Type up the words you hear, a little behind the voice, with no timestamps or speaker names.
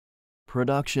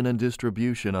Production and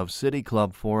distribution of City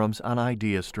Club forums on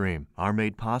IdeaStream are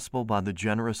made possible by the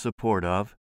generous support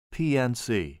of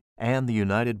PNC and the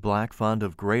United Black Fund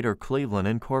of Greater Cleveland,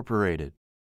 Incorporated.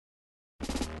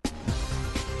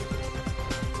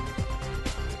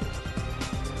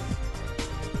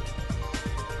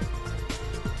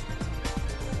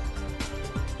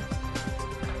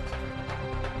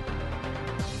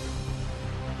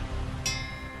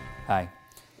 Hi,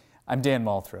 I'm Dan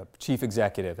Malthrop, Chief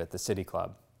Executive at the City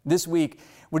Club. This week,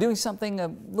 we're doing something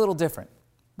a little different.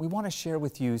 We want to share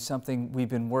with you something we've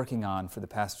been working on for the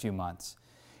past few months.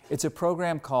 It's a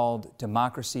program called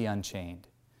Democracy Unchained.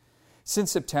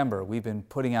 Since September, we've been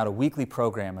putting out a weekly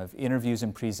program of interviews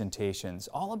and presentations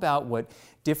all about what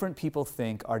different people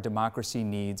think our democracy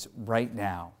needs right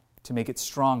now to make it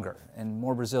stronger and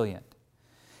more resilient.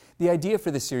 The idea for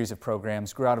this series of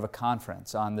programs grew out of a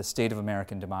conference on the state of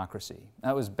American democracy.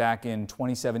 That was back in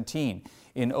 2017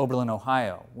 in Oberlin,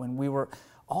 Ohio, when we were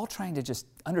all trying to just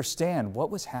understand what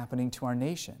was happening to our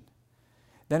nation.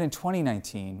 Then in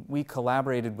 2019, we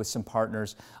collaborated with some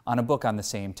partners on a book on the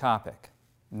same topic.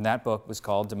 And that book was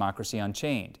called Democracy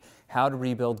Unchained: How to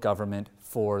Rebuild Government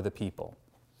for the People.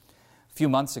 A few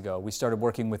months ago, we started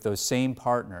working with those same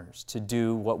partners to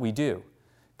do what we do: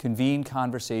 convene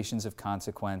conversations of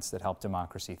consequence that help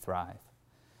democracy thrive.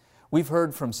 We've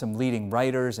heard from some leading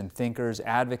writers and thinkers,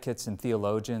 advocates and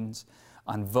theologians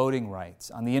on voting rights,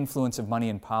 on the influence of money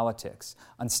in politics,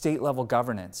 on state-level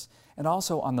governance, and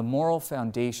also on the moral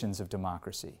foundations of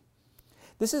democracy.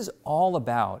 This is all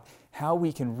about how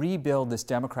we can rebuild this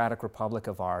democratic republic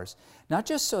of ours, not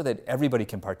just so that everybody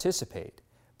can participate,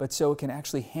 but so it can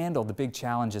actually handle the big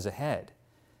challenges ahead.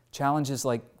 Challenges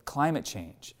like climate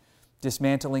change,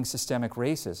 dismantling systemic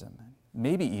racism,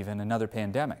 maybe even another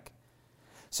pandemic.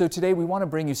 So today we want to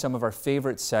bring you some of our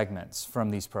favorite segments from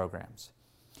these programs.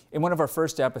 In one of our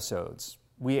first episodes,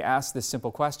 we asked this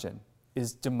simple question: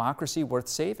 is democracy worth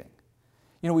saving?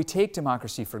 You know, we take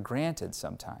democracy for granted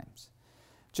sometimes.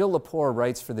 Jill Lepore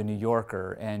writes for The New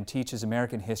Yorker and teaches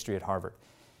American history at Harvard.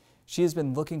 She has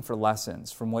been looking for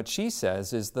lessons from what she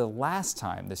says is the last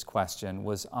time this question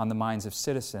was on the minds of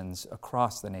citizens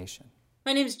across the nation.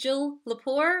 My name is Jill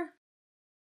Lepore.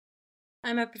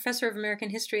 I'm a professor of American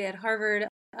history at Harvard.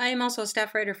 I am also a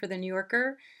staff writer for The New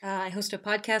Yorker. I host a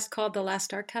podcast called The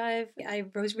Last Archive. I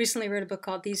recently wrote a book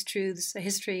called These Truths: A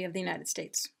History of the United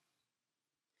States.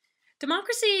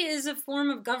 Democracy is a form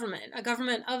of government, a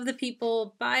government of the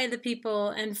people, by the people,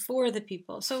 and for the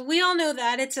people. So we all know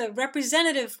that it's a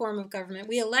representative form of government.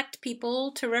 We elect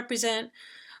people to represent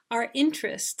our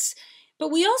interests. But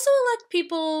we also elect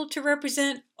people to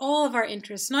represent all of our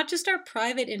interests, not just our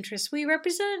private interests. We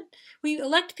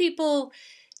elect people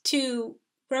to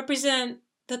represent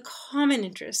the common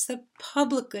interests, the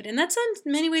public good. And that's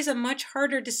in many ways a much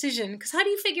harder decision, because how do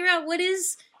you figure out what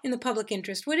is in the public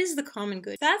interest? What is the common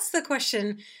good? That's the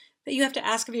question that you have to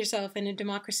ask of yourself in a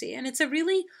democracy. And it's a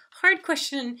really hard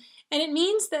question. And it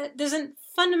means that there's a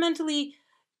fundamentally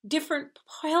different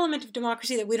element of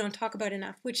democracy that we don't talk about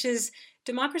enough, which is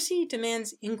democracy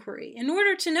demands inquiry. In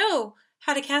order to know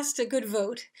how to cast a good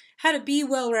vote, how to be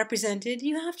well represented,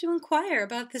 you have to inquire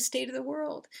about the state of the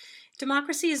world.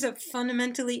 Democracy is a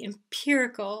fundamentally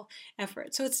empirical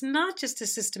effort. So it's not just a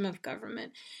system of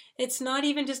government. It's not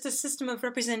even just a system of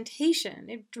representation.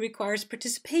 It requires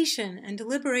participation and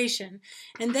deliberation.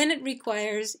 And then it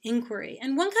requires inquiry.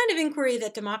 And one kind of inquiry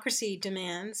that democracy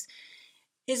demands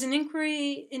is an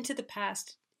inquiry into the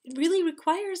past. It really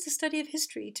requires the study of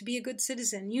history to be a good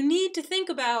citizen. You need to think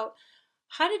about,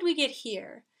 how did we get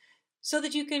here, so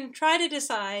that you can try to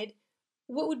decide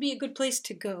what would be a good place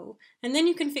to go. And then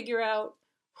you can figure out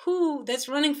who that's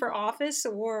running for office,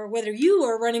 or whether you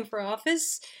are running for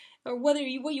office, or what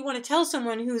you want to tell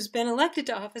someone who's been elected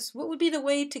to office, what would be the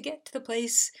way to get to the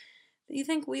place that you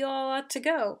think we all ought to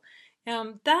go.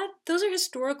 Those are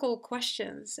historical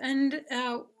questions. And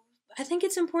I think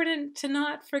it's important to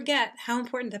not forget how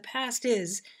important the past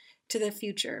is to the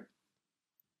future.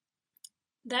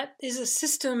 That is a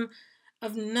system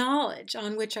of knowledge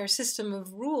on which our system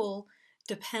of rule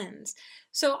depends.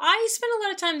 So I spent a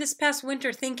lot of time this past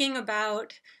winter thinking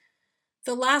about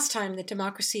the last time that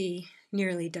democracy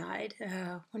nearly died,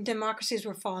 when democracies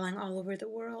were falling all over the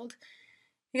world.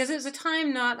 Because it was a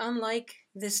time not unlike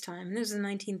this time. This was the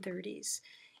 1930s.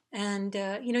 And,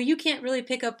 you can't really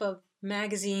pick up a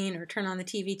magazine or turn on the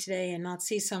TV today and not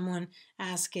see someone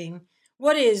asking,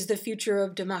 what is the future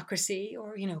of democracy?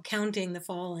 Or, counting the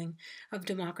falling of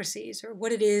democracies, or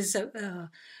what it is,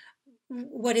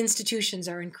 what institutions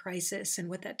are in crisis and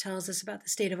what that tells us about the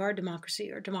state of our democracy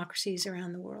or democracies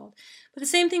around the world. But the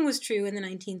same thing was true in the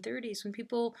 1930s when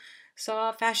people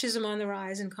saw fascism on the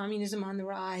rise and communism on the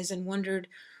rise and wondered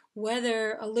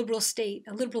whether a liberal state,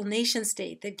 a liberal nation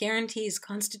state that guarantees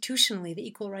constitutionally the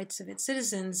equal rights of its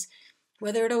citizens,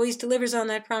 whether it always delivers on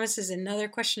that promise is another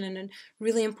question, and a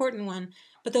really important one.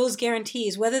 But those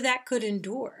guarantees, whether that could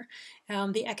endure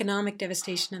the economic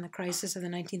devastation and the crisis of the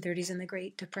 1930s and the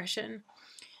Great Depression.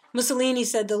 Mussolini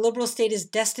said the liberal state is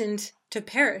destined to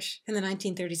perish in the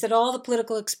 1930s, that all the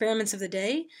political experiments of the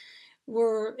day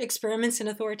were experiments in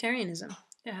authoritarianism.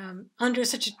 Under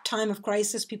such a time of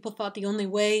crisis, people thought the only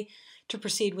way to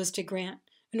proceed was to grant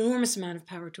an enormous amount of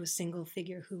power to a single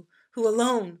figure who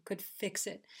alone could fix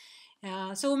it.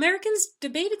 So Americans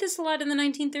debated this a lot in the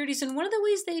 1930s, and one of the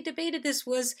ways they debated this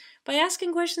was by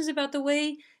asking questions about the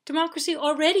way democracy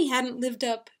already hadn't lived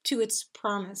up to its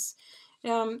promise.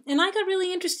 And I got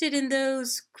really interested in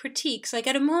those critiques. Like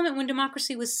at a moment when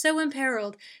democracy was so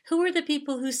imperiled, who were the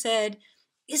people who said,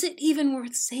 is it even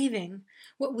worth saving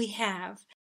what we have?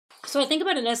 So I think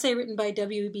about an essay written by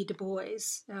W.E.B. Du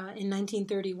Bois in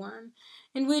 1931,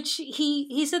 in which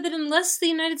he said that unless the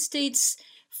United States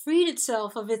freed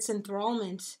itself of its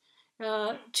enthrallment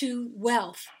to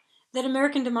wealth, that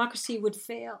American democracy would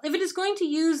fail. If it is going to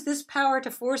use this power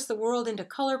to force the world into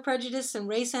color prejudice and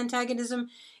race antagonism,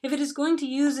 if it is going to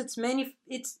use it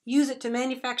to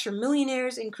manufacture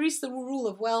millionaires, increase the rule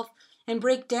of wealth, and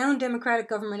break down democratic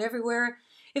government everywhere,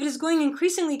 if it is going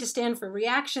increasingly to stand for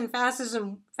reaction,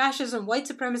 fascism, white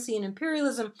supremacy, and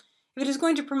imperialism, if it is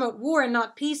going to promote war and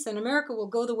not peace, then America will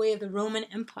go the way of the Roman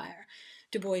Empire.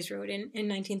 Du Bois wrote in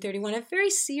 1931, a very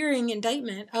searing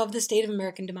indictment of the state of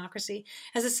American democracy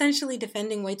as essentially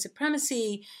defending white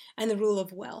supremacy and the rule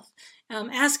of wealth,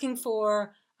 asking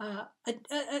for a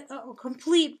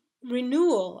complete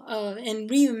renewal and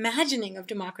reimagining of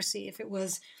democracy if it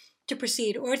was to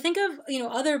proceed. Or think of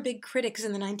other big critics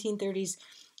in the 1930s.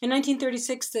 In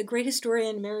 1936, the great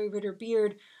historian Mary Ritter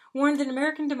Beard warned that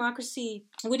American democracy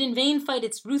would in vain fight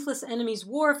its ruthless enemies: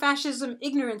 war, fascism,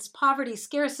 ignorance, poverty,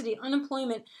 scarcity,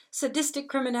 unemployment, sadistic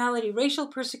criminality, racial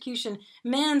persecution,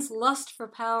 man's lust for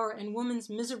power, and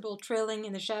woman's miserable trailing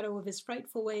in the shadow of his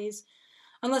frightful ways,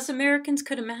 unless Americans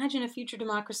could imagine a future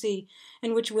democracy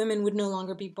in which women would no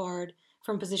longer be barred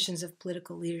from positions of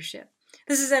political leadership.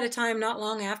 This is at a time not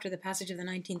long after the passage of the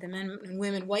 19th Amendment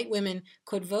when white women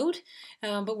could vote,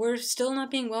 but were still not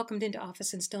being welcomed into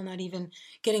office and still not even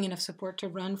getting enough support to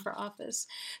run for office.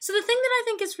 So the thing that I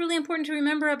think is really important to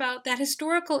remember about that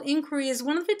historical inquiry is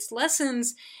one of its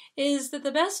lessons is that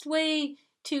the best way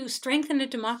to strengthen a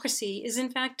democracy is in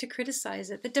fact to criticize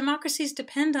it, that democracies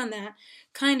depend on that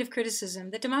kind of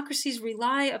criticism, that democracies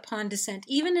rely upon dissent,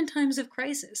 even in times of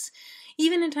crisis.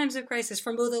 Even in times of crisis,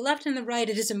 from both the left and the right,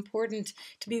 it is important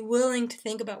to be willing to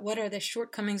think about what are the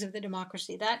shortcomings of the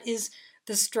democracy. That is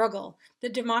the struggle.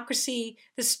 The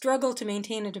struggle to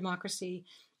maintain a democracy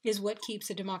is what keeps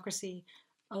a democracy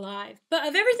alive. But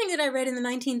of everything that I read in the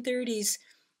 1930s,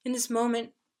 in this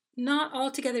moment, not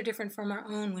altogether different from our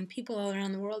own, when people all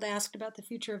around the world asked about the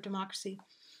future of democracy,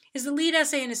 is the lead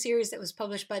essay in a series that was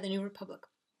published by the New Republic.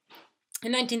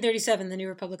 In 1937, the New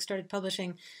Republic started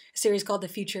publishing a series called The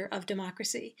Future of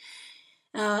Democracy.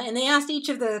 And they asked each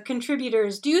of the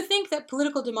contributors, do you think that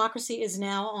political democracy is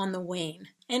now on the wane?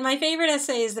 And my favorite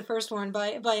essay is the first one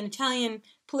by an Italian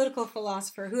political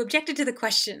philosopher who objected to the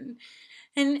question.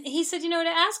 And he said, to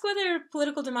ask whether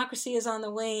political democracy is on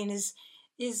the wane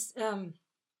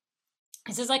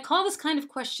he says, I call this kind of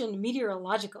question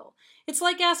meteorological. It's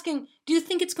like asking, do you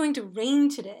think it's going to rain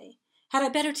today? Had I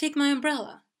better take my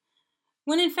umbrella?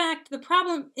 When in fact, the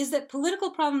problem is that political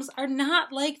problems are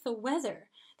not like the weather.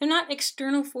 They're not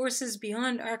external forces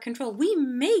beyond our control. We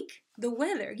make the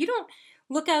weather. You don't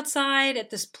look outside at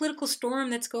this political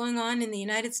storm that's going on in the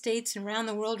United States and around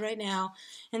the world right now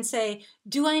and say,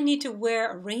 do I need to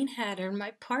wear a rain hat or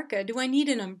my parka? Do I need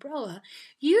an umbrella?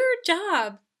 Your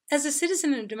job as a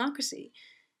citizen in a democracy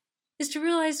is to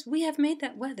realize we have made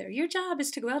that weather. Your job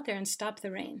is to go out there and stop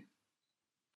the rain.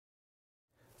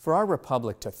 For our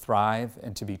republic to thrive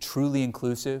and to be truly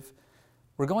inclusive,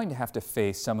 we're going to have to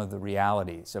face some of the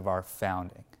realities of our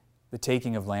founding, the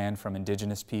taking of land from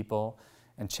indigenous people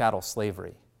and chattel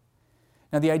slavery.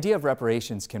 Now, the idea of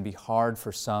reparations can be hard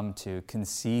for some to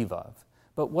conceive of,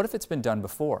 but what if it's been done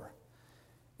before?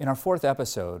 In our fourth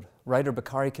episode, writer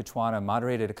Bakari Kitwana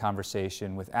moderated a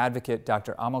conversation with advocate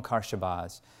Dr. Amilcar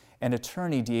Shabazz and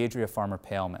attorney Deidria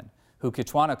Farmer-Pailman, who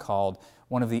Kitwana called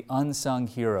one of the unsung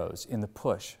heroes in the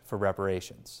push for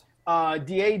reparations.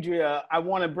 Deidria, I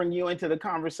want to bring you into the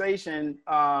conversation.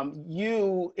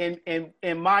 You,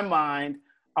 in my mind,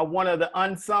 are one of the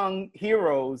unsung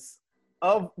heroes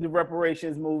of the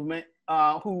reparations movement,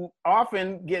 who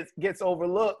often gets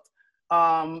overlooked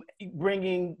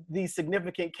bringing these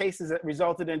significant cases that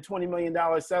resulted in $20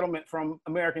 million settlement from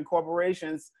American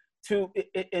corporations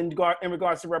in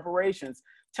regards to reparations.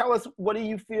 Tell us, what do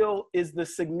you feel is the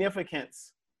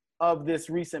significance of this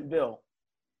recent bill?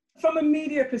 From a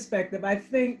media perspective, I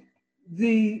think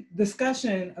the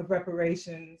discussion of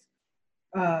reparations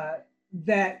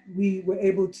that we were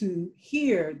able to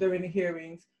hear during the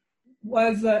hearings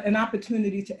was an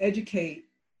opportunity to educate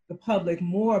the public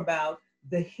more about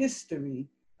the history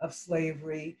of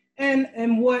slavery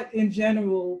and what in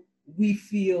general we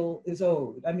feel is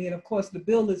owed. I mean, of course, the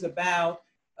bill is about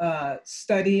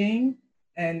studying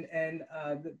and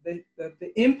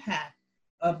the impact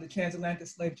of the transatlantic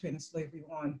slave trade and slavery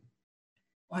on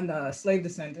slave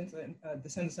descendants and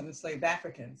descendants of enslaved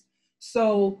Africans.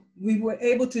 So we were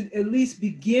able to at least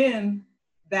begin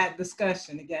that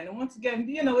discussion again. And once again,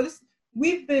 you know,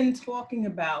 we've been talking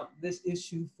about this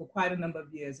issue for quite a number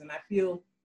of years, and I feel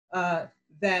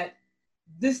that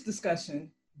this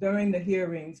discussion during the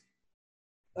hearings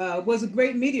was a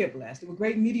great media blast. There were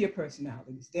great media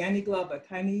personalities: Danny Glover,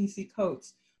 Ta-Nehisi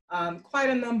Coates, quite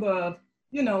a number of,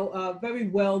 you know, very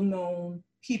well-known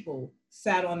people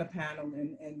sat on the panel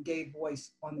and gave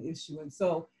voice on the issue. And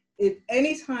so if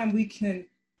anytime we can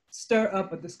stir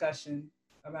up a discussion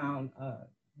around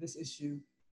this issue,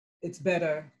 it's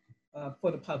better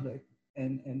for the public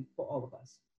and for all of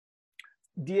us.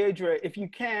 Deidre, if you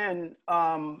can,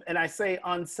 and I say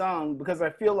unsung because I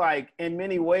feel like in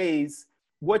many ways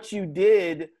what you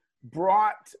did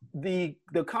brought the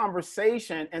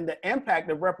conversation and the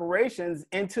impact of reparations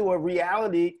into a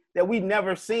reality that we've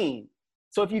never seen.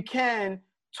 So if you can,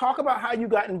 talk about how you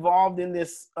got involved in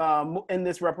this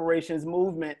reparations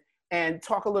movement and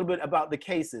talk a little bit about the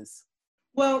cases.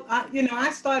 Well,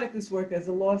 I started this work as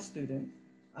a law student.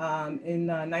 In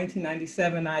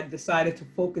 1997, I decided to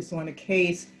focus on a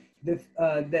case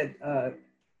that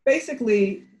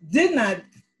basically did not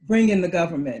bring in the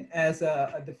government as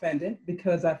a defendant,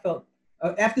 because I felt,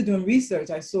 after doing research,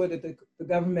 I saw that the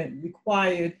government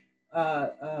required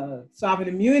sovereign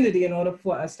immunity in order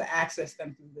for us to access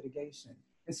them through litigation.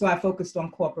 And so I focused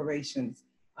on corporations.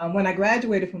 When I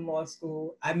graduated from law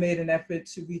school, I made an effort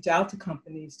to reach out to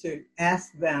companies to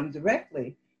ask them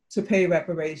directly to pay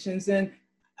reparations. And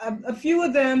a few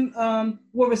of them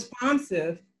were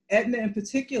responsive. Aetna in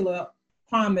particular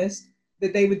promised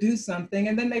that they would do something,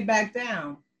 and then they backed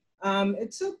down.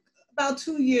 It took about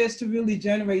 2 years to really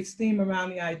generate steam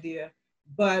around the idea,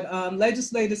 but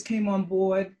legislators came on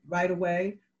board right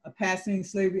away, passing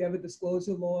slavery ever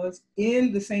disclosure laws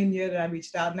in the same year that I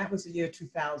reached out, and that was the year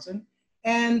 2000.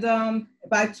 And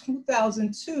by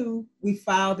 2002, we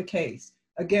filed a case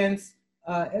against,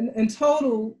 in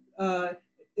total,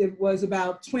 it was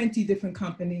about 20 different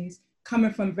companies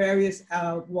coming from various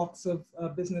walks of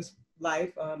business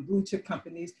life, blue chip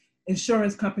companies,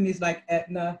 insurance companies like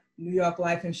Aetna, New York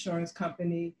Life Insurance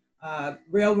Company,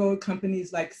 railroad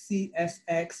companies like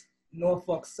CSX,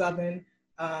 Norfolk Southern,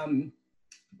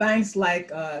 banks like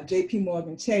JP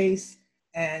Morgan Chase,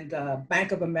 and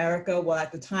Bank of America. Well,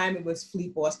 at the time it was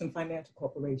Fleet Boston Financial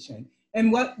Corporation.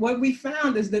 And what we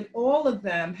found is that all of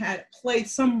them had played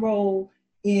some role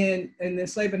in the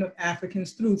enslavement of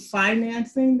Africans through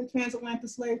financing the transatlantic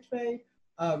slave trade,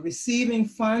 receiving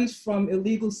funds from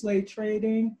illegal slave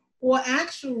trading, or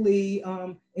actually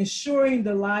ensuring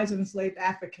the lives of enslaved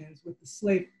Africans with the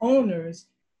slave owners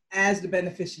as the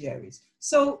beneficiaries.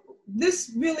 So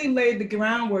this really laid the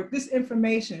groundwork, this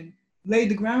information laid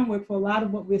the groundwork for a lot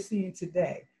of what we're seeing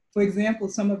today. For example,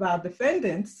 some of our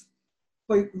defendants,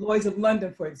 for Lloyd's of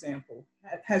London, for example,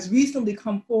 has recently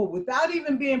come forward without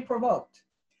even being provoked,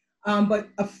 but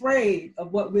afraid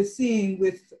of what we're seeing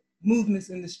with movements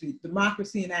in the street,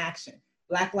 democracy in action,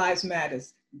 Black Lives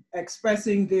Matters,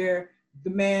 expressing their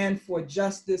demand for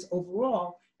justice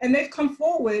overall. And they've come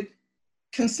forward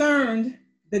concerned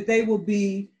that they will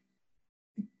be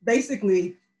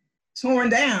basically torn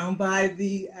down by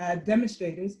the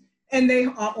demonstrators, and they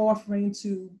are offering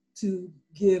to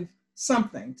give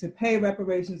something, to pay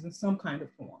reparations in some kind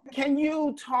of form. Can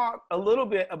you talk a little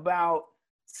bit about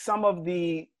some of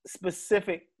the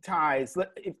specific ties?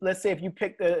 Let's say if you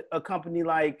picked a company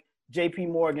like JP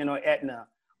Morgan or Aetna,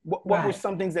 what were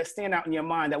some things that stand out in your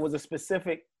mind that was a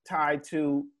specific tie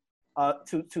to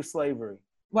slavery?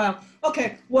 Well,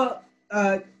 okay, well,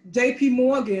 JP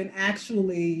Morgan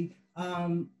actually,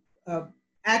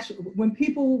 when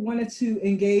people wanted to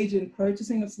engage in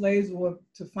purchasing of slaves or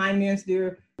to finance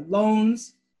their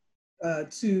loans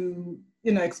to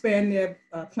expand their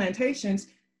plantations,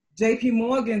 JP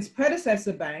Morgan's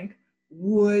predecessor bank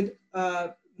would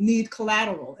need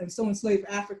collateral, and so enslaved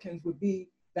Africans would be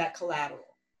that collateral.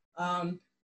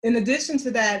 In addition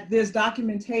to that, there's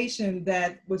documentation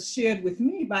that was shared with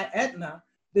me by Aetna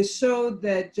that showed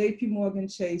that JP Morgan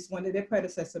Chase, one of their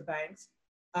predecessor banks,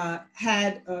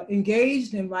 had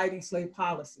engaged in writing slave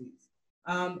policies.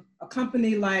 A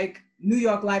company like New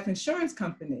York Life Insurance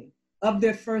Company, of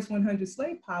their first 100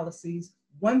 slave policies,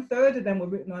 1/3 of them were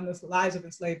written on the lives of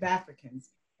enslaved Africans.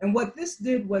 And what this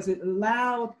did was it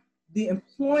allowed the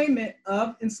employment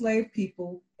of enslaved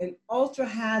people in ultra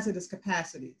hazardous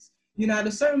capacities. You know, at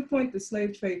a certain point, the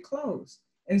slave trade closed.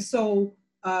 And so,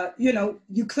 you know,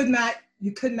 you could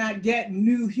not get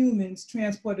new humans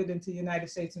transported into the United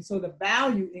States. And so the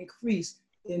value increased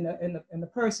in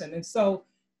the person. And so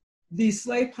these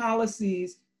slave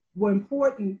policies were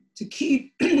important to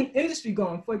keep industry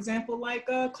going. For example, like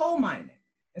coal mining.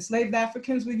 Enslaved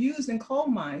Africans were used in coal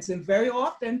mines, and very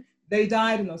often they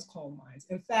died in those coal mines.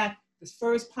 In fact, the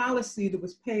first policy that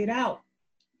was paid out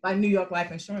by New York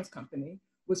Life Insurance Company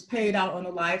was paid out on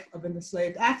the life of an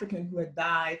enslaved African who had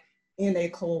died in a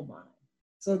coal mine.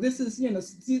 So this is, you know,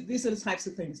 these are the types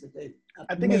of things that they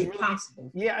made really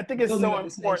possible. Yeah, I think it's so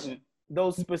important,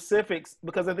 those specifics,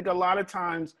 because I think a lot of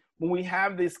times when we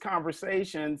have these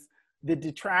conversations, the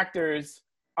detractors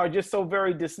are just so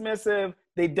very dismissive.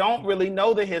 They don't really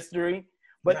know the history,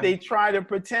 but they try to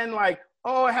pretend like,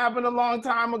 oh, it happened a long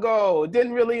time ago. It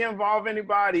didn't really involve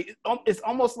anybody. It's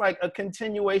almost like a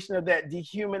continuation of that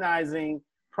dehumanizing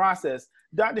process.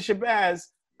 Dr. Shabazz,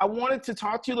 I wanted to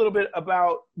talk to you a little bit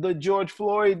about the George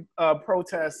Floyd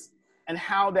protests and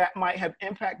how that might have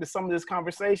impacted some of this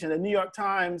conversation. The New York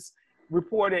Times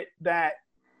reported that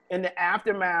in the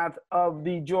aftermath of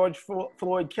the George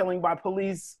Floyd killing by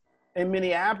police in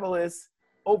Minneapolis,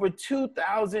 over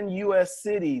 2,000 US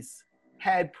cities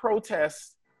had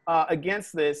protests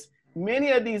against this.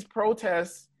 Many of these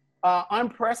protests,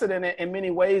 unprecedented in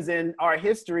many ways in our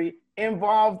history,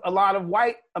 involved a lot of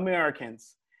white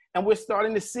Americans. And we're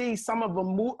starting to see some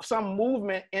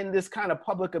movement in this kind of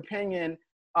public opinion.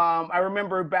 I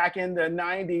remember back in the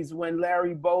 90s when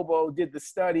Larry Bobo did the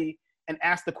study and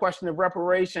asked the question of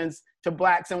reparations to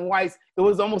blacks and whites. It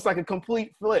was almost like a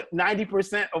complete flip.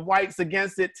 90% of whites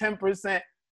against it, 10%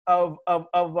 and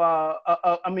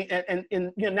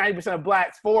 90% of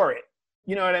blacks for it.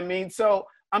 You know what I mean? So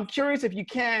I'm curious if you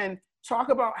can talk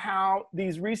about how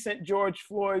these recent George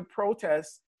Floyd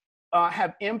protests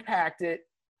have impacted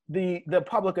the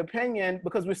public opinion,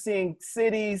 because we're seeing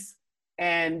cities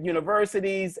and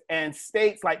universities and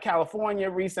states like California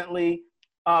recently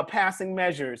passing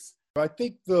measures. I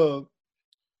think the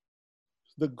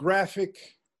graphic,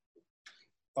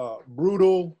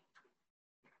 brutal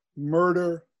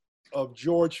murder of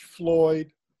George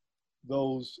Floyd,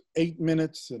 those 8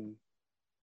 minutes and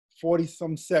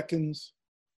 40-some seconds,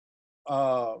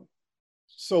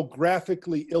 so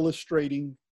graphically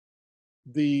illustrating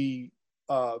the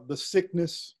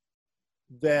sickness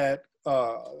that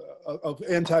of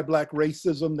anti-Black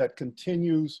racism that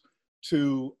continues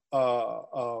to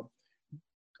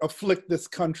afflict this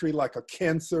country like a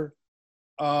cancer,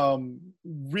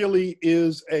 really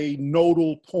is a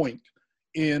nodal point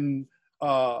in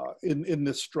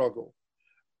this struggle.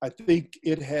 I think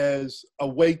it has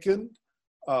awakened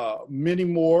many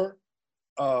more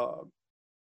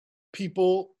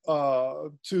people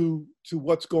to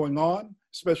what's going on,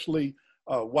 especially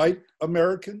white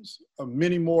Americans.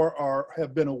 Many more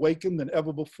have been awakened than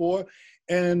ever before,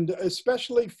 and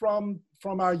especially from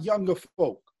our younger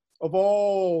folk of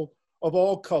all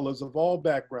colors, of all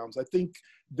backgrounds. I think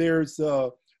there's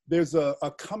a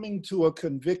coming to a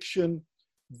conviction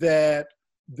that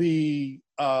the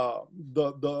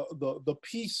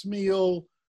piecemeal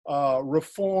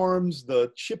reforms,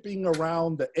 the chipping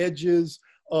around the edges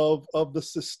of the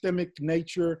systemic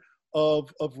nature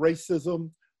of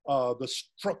racism,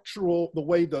 the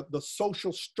way the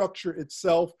social structure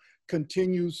itself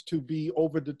continues to be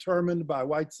overdetermined by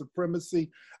white supremacy.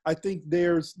 I think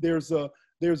there's a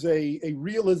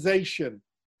realization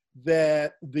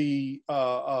that the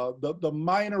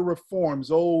minor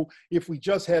reforms, if we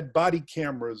just had body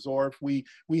cameras, or if we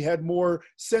had more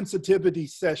sensitivity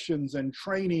sessions and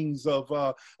trainings of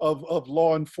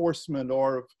law enforcement,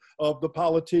 or of the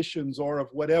politicians, or of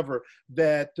whatever,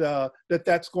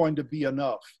 that's going to be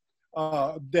enough.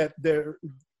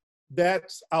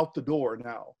 That's out the door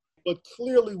now. But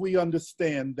clearly we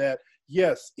understand that,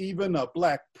 yes, even a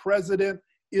Black president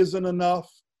isn't enough.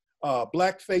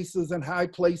 Black faces in high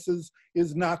places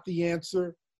is not the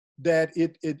answer. That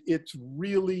it's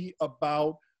really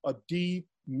about a deep,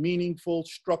 meaningful,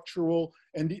 structural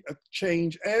and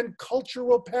change and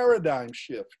cultural paradigm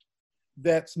shift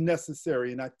that's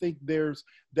necessary. And I think there's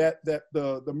that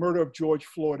the murder of George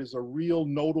Floyd is a real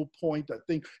nodal point, I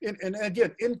think, and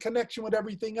again, in connection with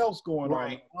everything else going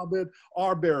on, Ahmaud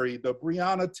Arbery, the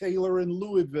Breonna Taylor in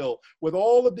Louisville, with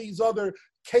all of these other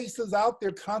cases out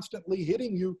there constantly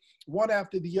hitting you one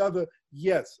after the other.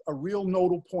 Yes, a real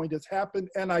nodal point has happened.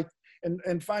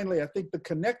 And finally, I think the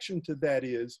connection to that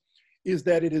is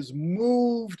that it has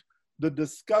moved the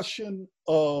discussion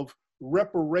of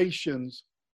reparations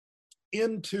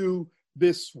into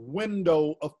this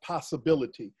window of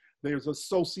possibility. There's a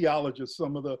sociologist,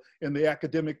 in the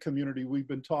academic community, we've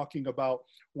been talking about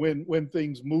when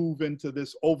things move into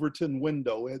this Overton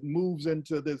window. It moves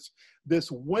into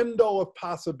this window of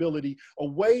possibility,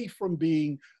 away from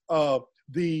being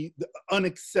the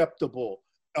unacceptable,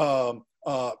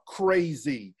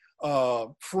 crazy,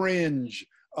 fringe,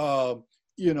 a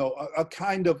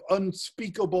kind of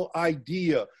unspeakable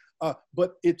idea.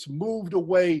 But it's moved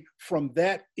away from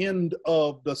that end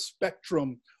of the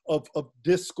spectrum of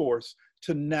discourse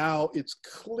to now it's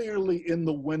clearly in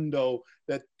the window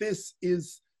that this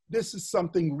is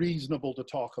something reasonable to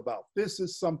talk about. This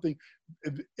is something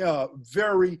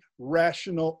very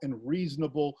rational and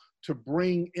reasonable to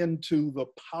bring into the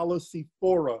policy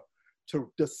fora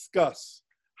to discuss.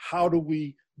 How do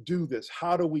we do this?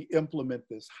 How do we implement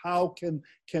this? How can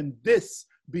this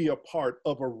be a part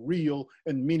of a real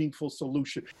and meaningful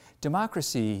solution?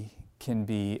 Democracy can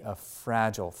be a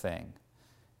fragile thing,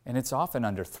 and it's often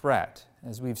under threat,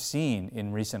 as we've seen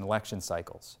in recent election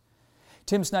cycles.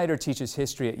 Tim Snyder teaches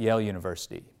history at Yale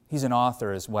University. He's an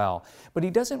author as well, but he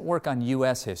doesn't work on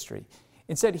U.S. history.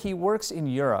 Instead, he works in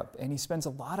Europe, and he spends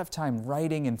a lot of time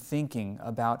writing and thinking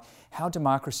about how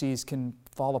democracies can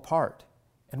fall apart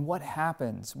and what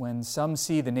happens when some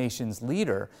see the nation's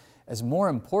leader as more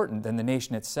important than the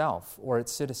nation itself or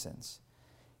its citizens.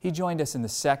 He joined us in the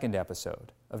second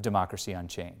episode of Democracy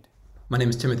Unchained. My name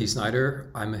is Timothy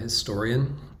Snyder. I'm a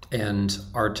historian, and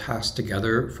our task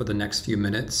together for the next few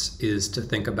minutes is to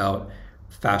think about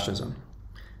fascism.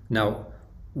 Now,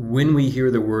 when we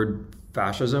hear the word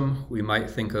fascism, we might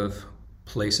think of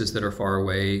places that are far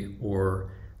away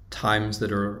or times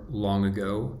that are long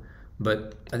ago,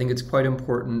 but I think it's quite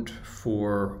important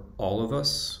for all of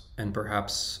us, and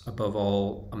perhaps above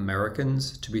all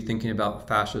Americans, to be thinking about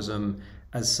fascism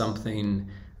as something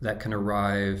that can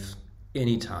arrive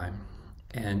anytime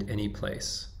and any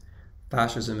place.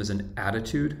 Fascism is an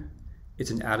attitude.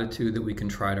 It's an attitude that we can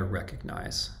try to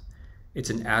recognize. It's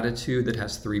an attitude that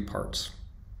has three parts.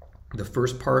 The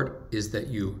first part is that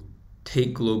you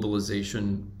take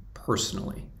globalization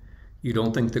personally. You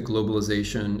don't think that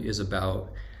globalization is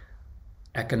about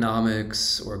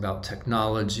economics or about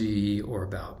technology or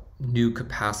about new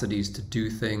capacities to do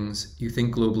things. You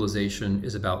think globalization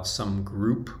is about some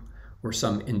group or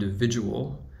some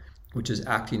individual which is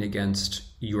acting against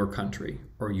your country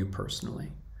or you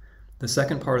personally. The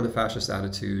second part of the fascist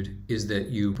attitude is that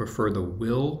you prefer the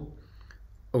will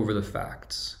over the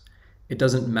facts. It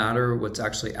doesn't matter what's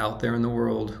actually out there in the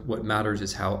world. What matters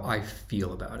is how I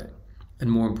feel about it.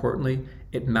 And more importantly,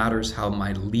 it matters how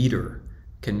my leader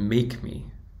can make me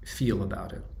feel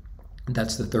about it. And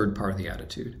that's the third part of the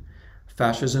attitude.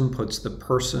 Fascism puts the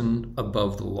person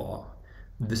above the law.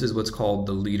 This is what's called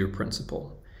the leader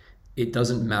principle. It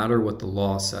doesn't matter what the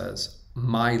law says.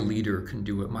 My leader can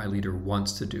do what my leader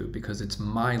wants to do because it's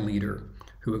my leader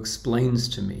who explains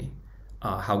to me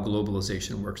how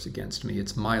globalization works against me.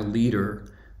 It's my leader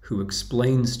who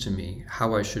explains to me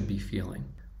how I should be feeling.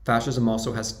 Fascism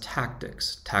also has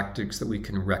tactics that we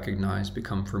can recognize,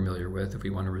 become familiar with if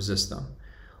we want to resist them.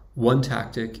 One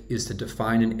tactic is to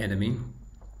define an enemy,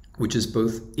 which is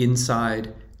both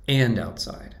inside and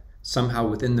outside. Somehow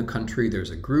within the country there's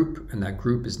a group, and that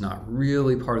group is not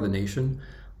really part of the nation,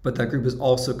 but that group is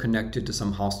also connected to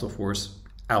some hostile force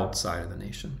outside of the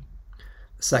nation.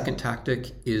 The second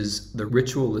tactic is the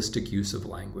ritualistic use of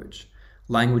language.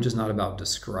 Language is not about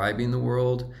describing the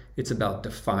world, it's about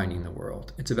defining the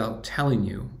world. It's about telling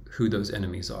you who those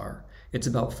enemies are. It's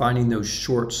about finding those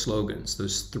short slogans,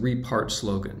 those three-part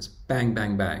slogans, bang,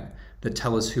 bang, bang, that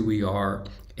tell us who we are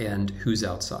and who's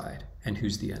outside and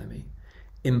who's the enemy.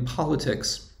 In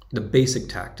politics, the basic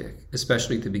tactic,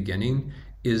 especially at the beginning,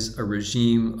 is a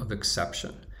regime of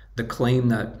exception. The claim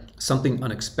that something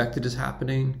unexpected is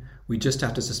happening, we just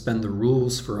have to suspend the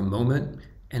rules for a moment,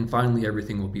 and finally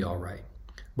everything will be all right.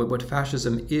 But what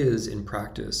fascism is in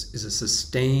practice is a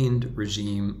sustained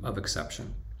regime of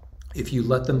exception. If you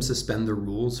let them suspend the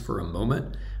rules for a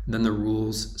moment, then the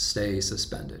rules stay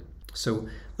suspended. So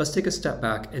let's take a step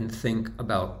back and think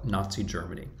about Nazi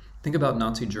Germany. Think about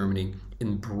Nazi Germany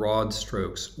in broad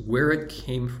strokes, where it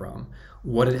came from,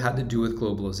 what it had to do with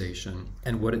globalization,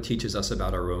 and what it teaches us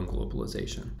about our own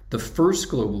globalization. The first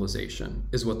globalization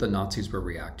is what the Nazis were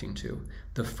reacting to.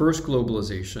 The first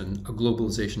globalization, a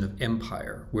globalization of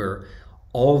empire, where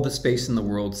all the space in the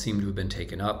world seemed to have been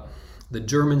taken up. The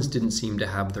Germans didn't seem to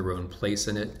have their own place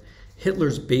in it.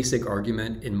 Hitler's basic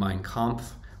argument in Mein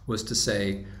Kampf was to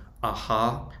say,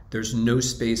 aha, there's no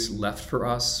space left for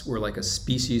us. We're like a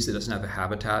species that doesn't have a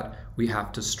habitat. We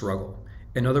have to struggle.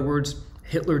 In other words,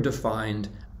 Hitler defined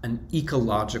an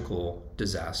ecological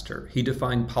disaster. He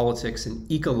defined politics in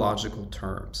ecological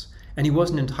terms. And he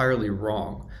wasn't entirely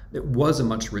wrong. It was a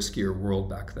much riskier world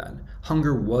back then.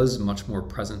 Hunger was much more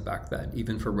present back then,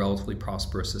 even for relatively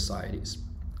prosperous societies.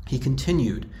 He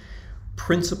continued,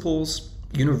 principles,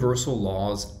 universal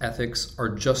laws, ethics are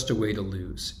just a way to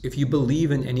lose. If you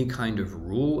believe in any kind of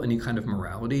rule, any kind of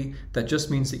morality, that just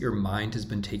means that your mind has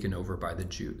been taken over by the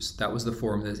Jews. That was the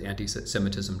form that his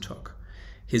anti-Semitism took.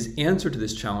 His answer to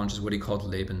this challenge is what he called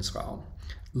Lebensraum,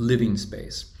 living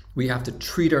space. We have to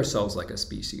treat ourselves like a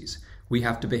species. We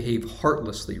have to behave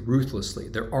heartlessly, ruthlessly.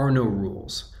 There are no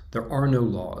rules. There are no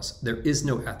laws. There is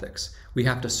no ethics. We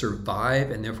have to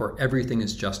survive, and therefore everything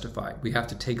is justified. We have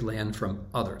to take land from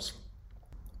others.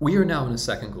 We are now in a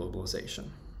second globalization.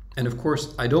 And of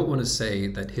course, I don't want to say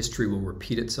that history will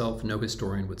repeat itself. No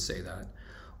historian would say that.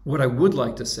 What I would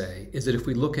like to say is that if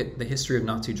we look at the history of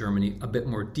Nazi Germany a bit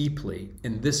more deeply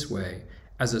in this way,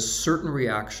 as a certain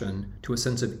reaction to a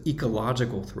sense of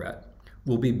ecological threat,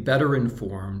 we'll be better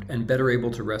informed and better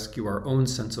able to rescue our own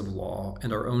sense of law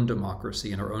and our own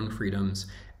democracy and our own freedoms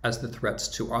as the threats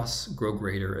to us grow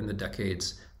greater in the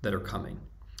decades that are coming.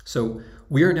 So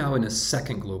we are now in a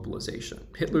second globalization.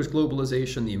 Hitler's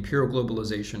globalization, the imperial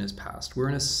globalization, is past. We're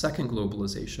in a second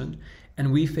globalization,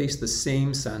 and we face the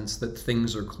same sense that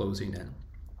things are closing in,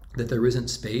 that there isn't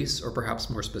space, or perhaps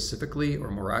more specifically or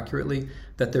more accurately,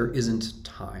 that there isn't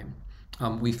time.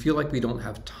 We feel like we don't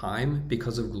have time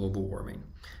because of global warming.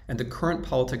 And the current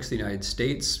politics of the United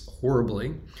States,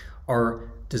 horribly,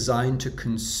 are designed to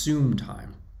consume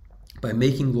time. By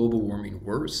making global warming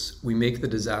worse, we make the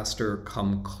disaster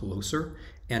come closer,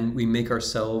 and we make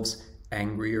ourselves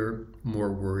angrier,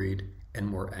 more worried, and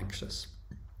more anxious.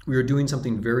 We are doing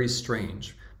something very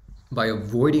strange. By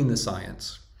avoiding the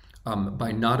science,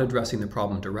 by not addressing the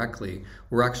problem directly,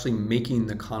 we're actually making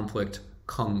the conflict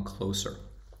come closer.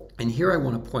 And here I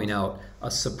want to point out a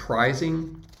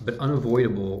surprising but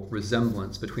unavoidable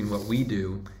resemblance between what we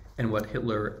do and what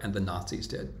Hitler and the Nazis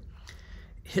did.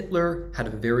 Hitler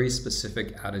had very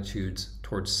specific attitudes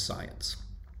towards science.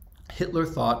 Hitler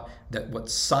thought that what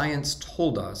science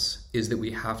told us is that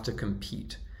we have to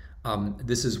compete.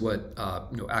 This is what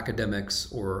academics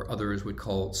or others would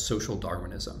call social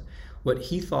Darwinism. What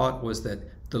he thought was that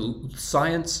the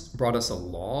science brought us a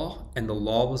law, and the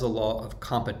law was a law of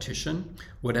competition.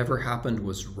 Whatever happened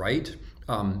was right.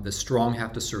 The strong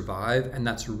have to survive, and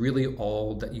that's really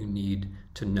all that you need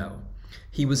to know.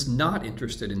 He was not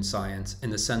interested in science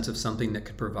in the sense of something that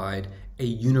could provide a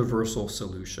universal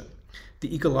solution.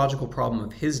 The ecological problem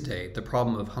of his day, the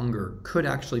problem of hunger, could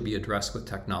actually be addressed with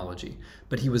technology,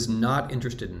 but he was not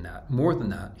interested in that. More than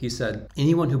that, he said,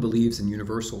 anyone who believes in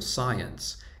universal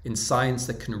science, in science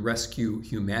that can rescue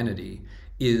humanity,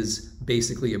 is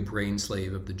basically a brain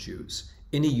slave of the Jews.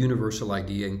 Any universal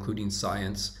idea, including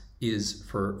science, is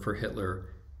for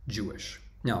Hitler Jewish.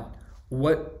 Now,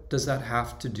 what does that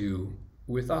have to do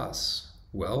with us?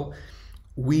 Well,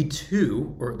 we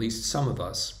too, or at least some of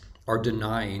us, are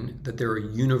denying that there are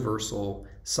universal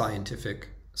scientific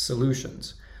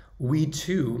solutions. We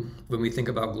too, when we think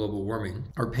about global warming,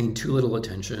 are paying too little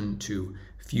attention to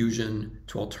fusion,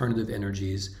 to alternative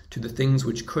energies, to the things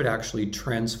which could actually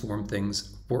transform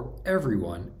things for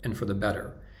everyone and for the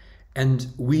better. And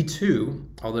we too,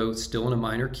 although still in a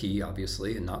minor key,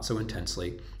 obviously, and not so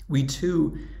intensely, we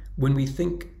too, when we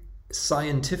think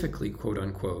scientifically, quote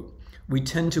unquote, we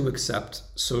tend to accept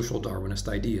social Darwinist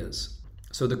ideas.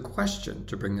 So the question,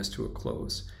 to bring this to a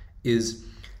close, is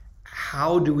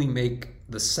how do we make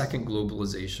the second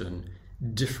globalization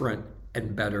different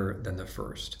and better than the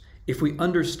first? If we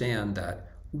understand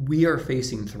that we are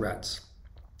facing threats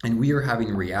and we are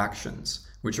having reactions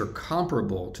which are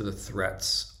comparable to the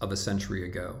threats of a century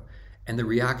ago, and the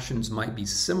reactions might be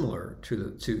similar to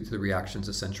the reactions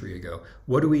a century ago,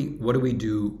 what do we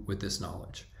do with this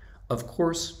knowledge? Of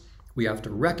course, we have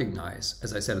to recognize,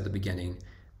 as I said at the beginning,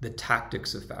 the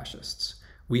tactics of fascists.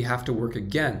 We have to work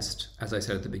against, as I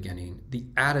said at the beginning, the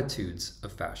attitudes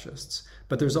of fascists.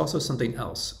 But there's also something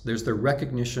else. There's the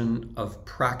recognition of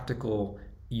practical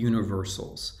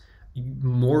universals,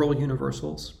 moral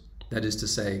universals, That is to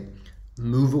say,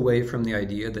 move away from the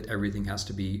idea that everything has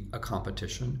to be a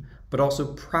competition, but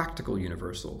also practical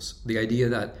universals. The idea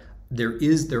that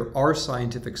there are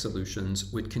scientific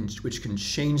solutions which can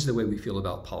change the way we feel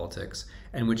about politics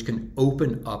and which can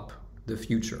open up the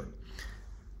future.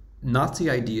 Nazi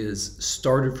ideas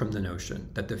started from the notion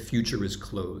that the future is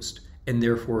closed and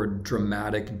therefore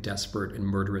dramatic, desperate, and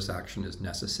murderous action is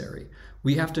necessary.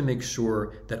 We have to make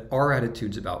sure that our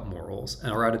attitudes about morals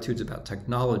and our attitudes about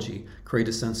technology create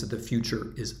a sense that the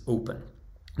future is open.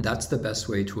 That's the best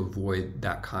way to avoid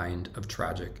that kind of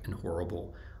tragic and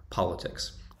horrible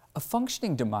politics. A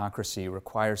functioning democracy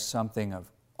requires something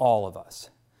of all of us.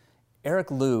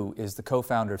 Eric Liu is the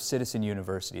co-founder of Citizen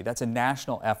University. That's a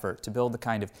national effort to build the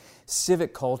kind of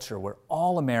civic culture where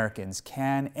all Americans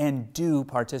can and do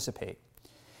participate.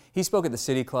 He spoke at the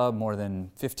City Club more than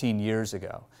 15 years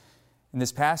ago. In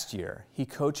this past year, he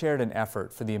co-chaired an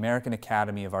effort for the American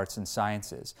Academy of Arts and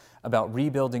Sciences about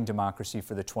rebuilding democracy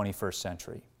for the 21st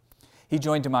century. He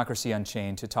joined Democracy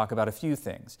Unchained to talk about a few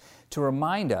things, to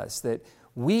remind us that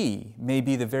we may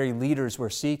be the very leaders we're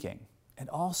seeking, and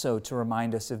also to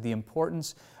remind us of the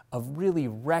importance of really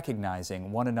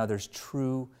recognizing one another's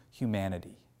true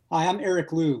humanity. Hi, I'm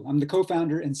Eric Liu. I'm the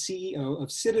co-founder and CEO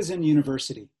of Citizen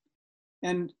University.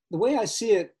 And the way I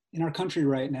see it in our country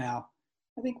right now,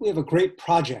 I think we have a great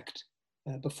project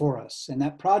before us. And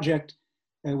that project,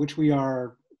 which we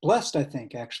are blessed, I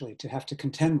think, actually, to have to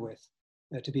contend with,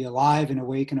 to be alive and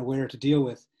awake and aware to deal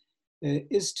with,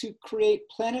 is to create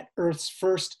planet Earth's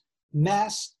first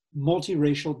mass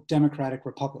multiracial democratic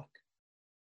republic.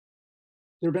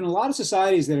 There have been a lot of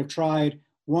societies that have tried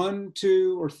 1,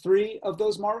 2, or 3 of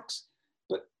those marks,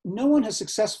 but no one has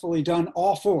successfully done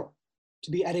all 4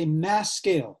 to be at a mass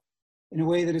scale in a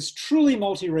way that is truly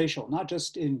multiracial, not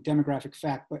just in demographic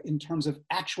fact, but in terms of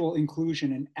actual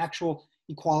inclusion and actual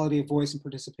equality of voice and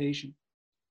participation.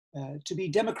 To be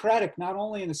democratic, not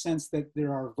only in the sense that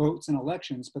there are votes and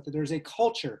elections, but that there's a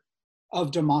culture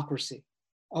of democracy,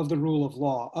 of the rule of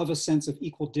law, of a sense of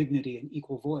equal dignity and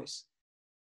equal voice.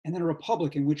 And then a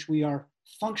republic in which we are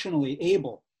functionally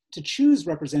able to choose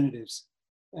representatives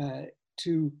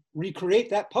to recreate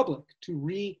that public, to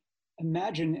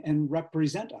reimagine and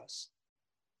represent us.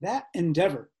 That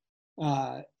endeavor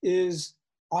is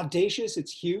audacious,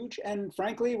 it's huge, and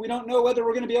frankly, we don't know whether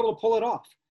we're going to be able to pull it off.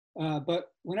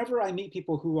 But whenever I meet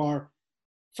people who are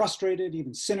frustrated,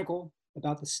 even cynical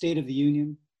about the state of the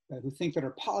union, who think that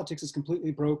our politics is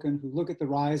completely broken, who look at the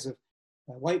rise of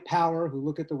white power, who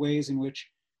look at the ways in which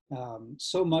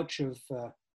so much of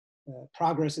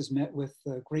progress is met with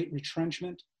great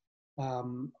retrenchment,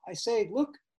 I say,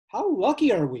 look, how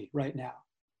lucky are we right now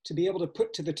to be able to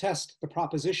put to the test the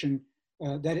proposition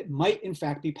that it might in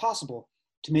fact be possible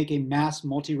to make a mass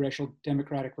multiracial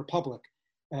democratic republic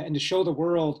and to show the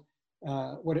world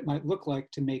what it might look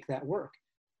like to make that work.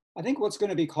 I think what's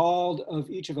going to be called of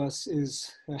each of us is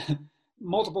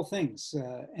multiple things.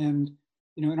 And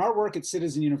you know, in our work at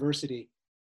Citizen University,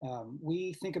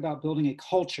 we think about building a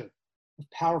culture of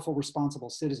powerful, responsible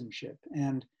citizenship.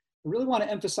 And I really want to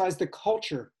emphasize the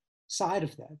culture side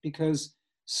of that, because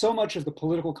so much of the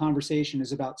political conversation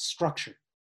is about structure,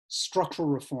 structural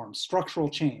reform, structural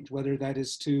change, whether that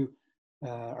is to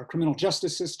our criminal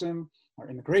justice system, our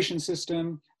immigration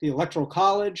system, the electoral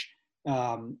college,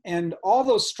 and all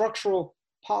those structural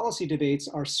policy debates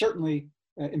are certainly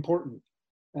important.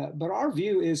 But our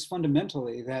view is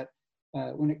fundamentally that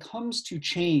when it comes to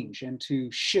change and to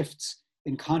shifts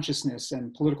in consciousness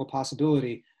and political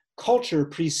possibility, culture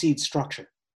precedes structure.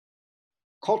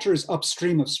 Culture is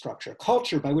upstream of structure.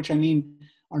 Culture, by which I mean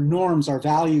our norms, our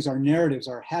values, our narratives,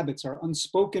 our habits, our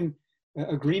unspoken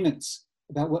agreements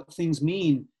about what things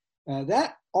mean,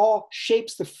 that all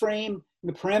shapes the frame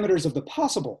and the parameters of the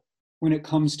possible when it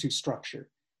comes to structure.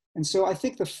 And so I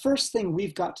think the first thing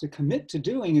we've got to commit to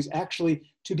doing is actually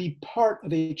to be part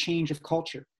of a change of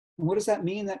culture. And what does that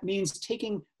mean? That means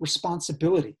taking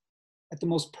responsibility at the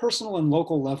most personal and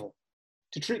local level,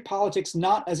 to treat politics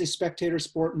not as a spectator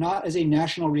sport, not as a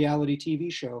national reality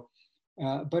TV show,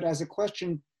 but as a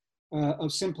question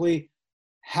of simply,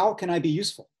 how can I be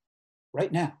useful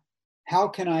right now? How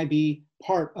can I be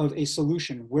part of a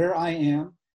solution where I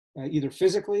am, either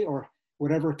physically or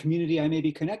whatever community I may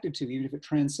be connected to, even if it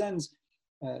transcends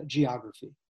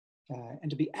geography? And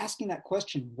to be asking that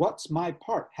question, what's my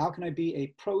part? How can I be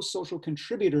a pro-social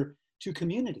contributor to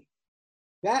community?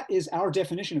 That is our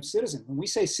definition of citizen. When we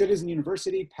say Citizen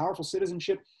University, powerful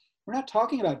citizenship, we're not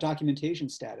talking about documentation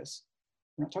status.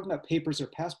 We're not talking about papers or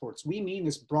passports. We mean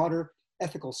this broader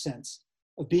ethical sense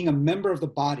of being a member of the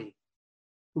body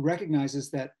who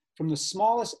recognizes that from the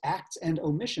smallest acts and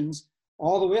omissions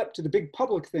all the way up to the big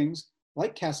public things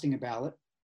like casting a ballot,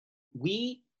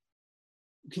 we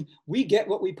get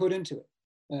what we put into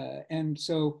it. And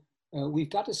so we've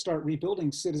got to start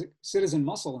rebuilding citizen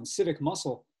muscle and civic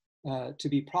muscle to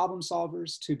be problem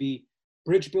solvers, to be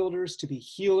bridge builders, to be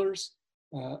healers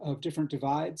of different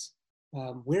divides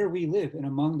where we live and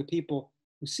among the people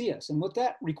who see us. And what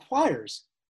that requires,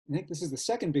 I think this is the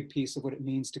second big piece of what it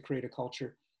means to create a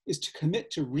culture, is to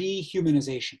commit to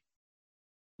rehumanization.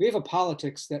 We have a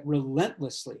politics that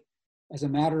relentlessly, as a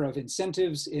matter of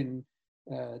incentives in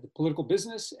the political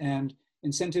business and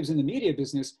incentives in the media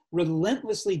business,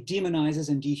 relentlessly demonizes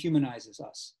and dehumanizes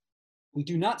us. We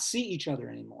do not see each other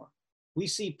anymore. We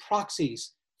see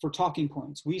proxies for talking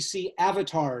points. We see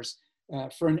avatars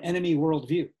for an enemy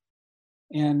worldview.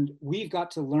 And we've got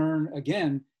to learn,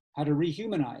 again, how to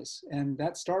rehumanize. And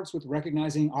that starts with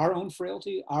recognizing our own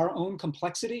frailty, our own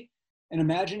complexity, and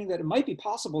imagining that it might be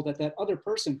possible that that other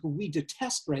person who we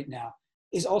detest right now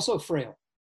is also frail,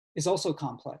 is also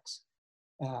complex.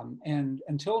 And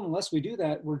unless we do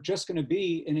that, we're just going to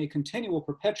be in a continual,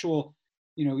 perpetual,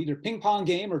 either ping pong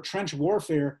game or trench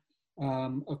warfare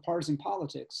of partisan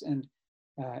politics. And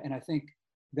I think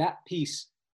that piece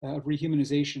of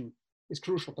rehumanization is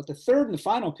crucial. But the third and the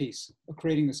final piece of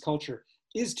creating this culture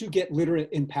is to get literate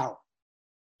in power,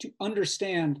 to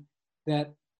understand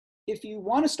that if you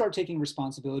want to start taking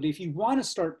responsibility, if you want to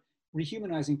start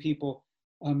rehumanizing people,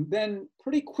 then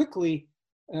pretty quickly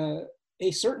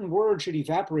a certain word should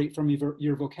evaporate from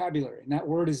your vocabulary, and that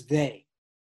word is they.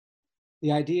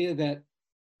 The idea that,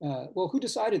 well, who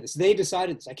decided this? They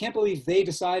decided this. I can't believe they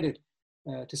decided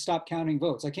to stop counting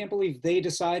votes. I can't believe they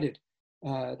decided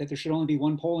that there should only be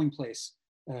one polling place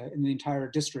in the entire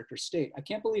district or state. I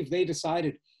can't believe they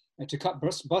decided to cut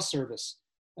bus service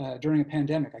during a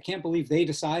pandemic. I can't believe they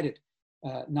decided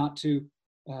not to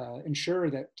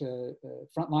ensure that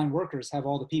frontline workers have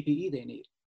all the PPE they need.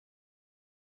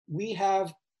 We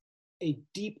have a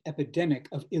deep epidemic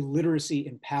of illiteracy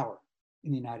in power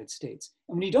in the United States.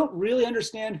 And when you don't really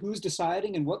understand who's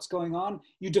deciding and what's going on,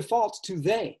 you default to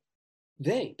they.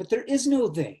 But there is no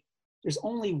they. There's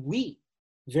only we,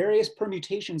 various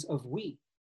permutations of we.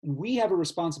 And we have a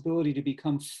responsibility to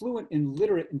become fluent and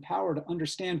literate in power, to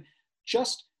understand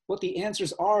just what the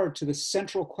answers are to the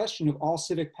central question of all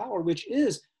civic power, which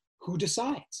is who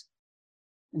decides.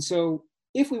 And so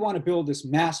if we want to build this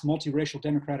mass multiracial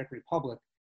democratic republic,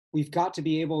 we've got to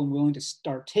be able and willing to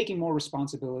start taking more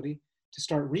responsibility, to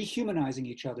start rehumanizing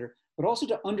each other, but also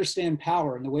to understand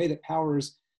power and the way that power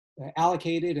is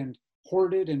allocated and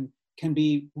hoarded and can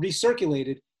be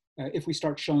recirculated if we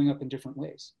start showing up in different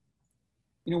ways.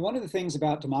 One of the things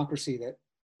about democracy that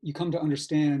you come to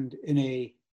understand in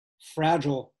a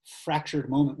fragile, fractured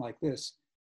moment like this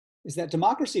is that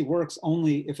democracy works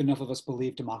only if enough of us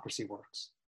believe democracy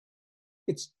works.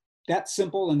 It's that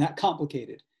simple and that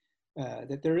complicated,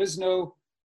 that there is no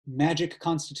magic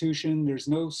constitution, there's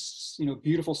no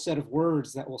beautiful set of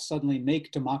words that will suddenly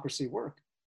make democracy work,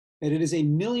 that it is a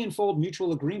millionfold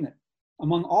mutual agreement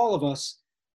among all of us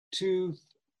to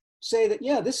say that,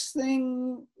 yeah, this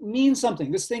thing means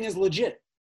something, this thing is legit.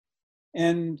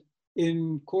 And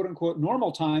in quote unquote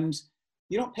normal times,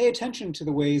 you don't pay attention to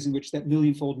the ways in which that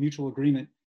millionfold mutual agreement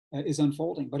is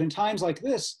unfolding. But in times like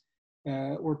this,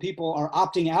 where people are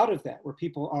opting out of that, where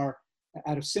people are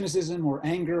out of cynicism or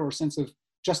anger or sense of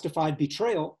justified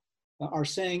betrayal, are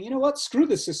saying, you know what, screw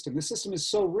this system. This system is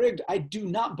so rigged, I do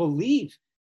not believe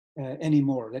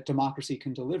anymore that democracy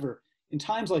can deliver. In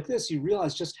times like this, you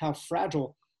realize just how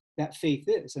fragile that faith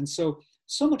is. And so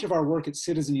much of our work at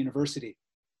Citizen University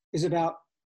is about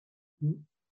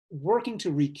working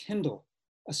to rekindle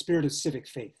a spirit of civic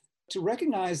faith, to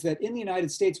recognize that in the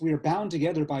United States, we are bound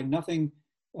together by nothing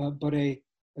but a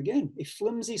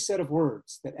flimsy set of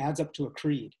words that adds up to a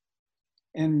creed.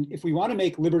 And if we want to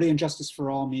make liberty and justice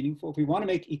for all meaningful, if we want to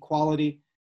make equality,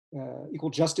 equal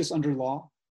justice under law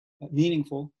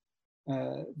meaningful,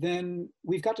 then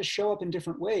we've got to show up in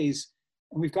different ways.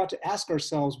 And we've got to ask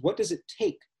ourselves, what does it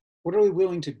take? What are we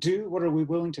willing to do? What are we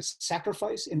willing to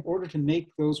sacrifice in order to make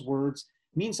those words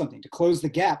mean something, to close the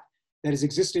gap that has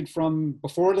existed from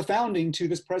before the founding to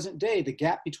this present day, the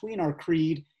gap between our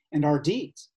creed and our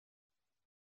deeds?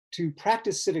 To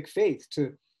practice civic faith,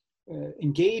 to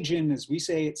engage in, as we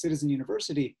say at Citizen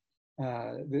University,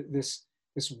 this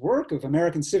work of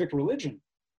American civic religion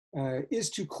is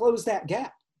to close that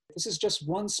gap. This is just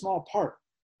one small part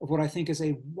of what I think is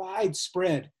a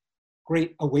widespread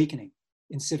great awakening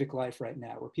in civic life right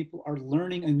now, where people are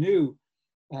learning anew,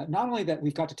 not only that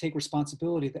we've got to take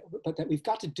responsibility, but that we've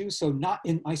got to do so not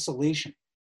in isolation,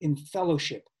 in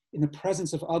fellowship, in the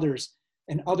presence of others,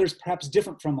 and others perhaps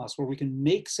different from us, where we can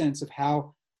make sense of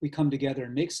how we come together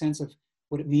and make sense of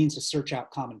what it means to search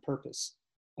out common purpose.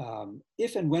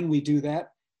 If and when we do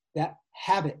that, that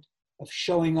habit of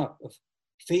showing up, of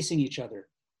facing each other,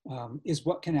 is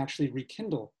what can actually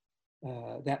rekindle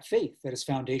that faith that is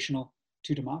foundational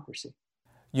to democracy.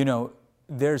 You know,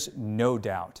 there's no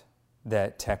doubt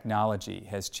that technology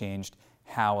has changed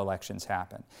how elections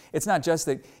happen. It's not just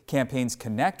that campaigns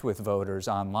connect with voters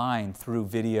online through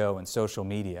video and social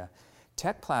media.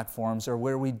 Tech platforms are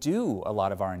where we do a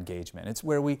lot of our engagement. It's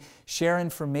where we share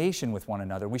information with one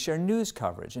another. We share news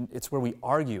coverage, and it's where we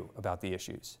argue about the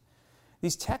issues.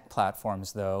 These tech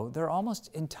platforms, though, they're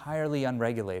almost entirely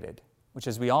unregulated, which,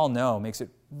 as we all know, makes it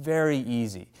very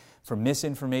easy for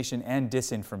misinformation and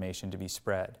disinformation to be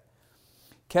spread.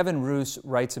 Kevin Roose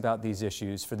writes about these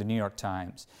issues for the New York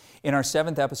Times. In our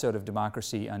 7th episode of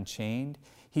Democracy Unchained,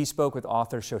 he spoke with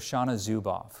author Shoshana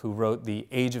Zuboff, who wrote The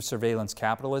Age of Surveillance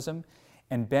Capitalism,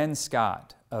 and Ben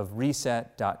Scott of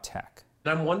Reset.tech.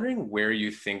 I'm wondering where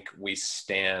you think we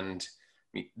stand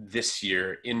this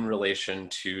year in relation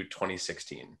to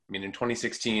 2016. I mean, in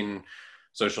 2016,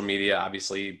 social media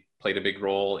obviously played a big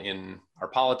role in our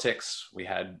politics. We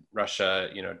had Russia,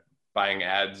 buying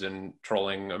ads and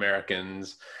trolling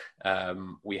Americans.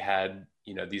 We had,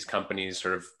 these companies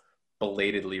sort of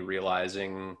belatedly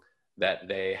realizing that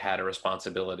they had a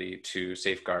responsibility to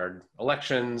safeguard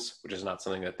elections, which is not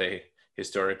something that they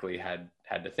historically had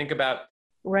to think about.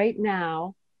 Right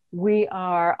now, we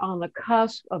are on the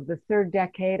cusp of the third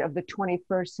decade of the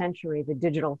 21st century, the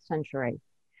digital century.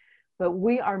 But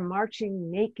we are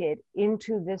marching naked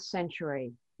into this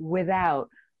century without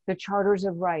the charters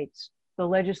of rights, the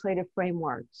legislative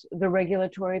frameworks, the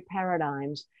regulatory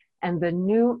paradigms, and the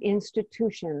new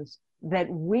institutions that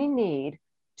we need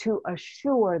to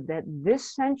assure that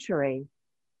this century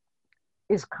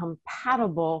is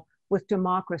compatible with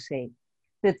democracy,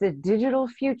 that the digital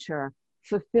future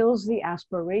fulfills the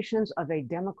aspirations of a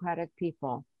democratic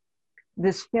people.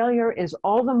 This failure is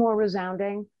all the more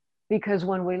resounding because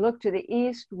when we look to the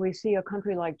East, we see a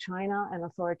country like China, an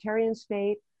authoritarian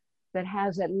state that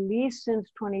has, at least since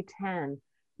 2010,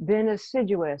 been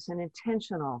assiduous and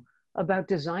intentional about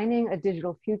designing a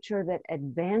digital future that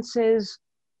advances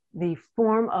the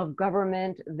form of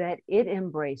government that it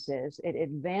embraces. It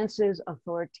advances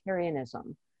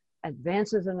authoritarianism,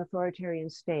 advances an authoritarian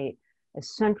state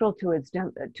as central to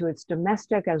its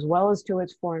domestic as well as to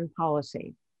its foreign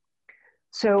policy.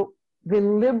 So the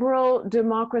liberal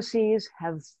democracies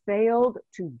have failed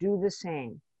to do the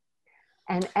same.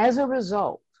 And as a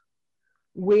result,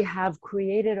 we have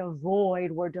created a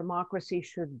void where democracy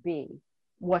should be.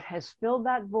 What has filled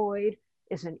that void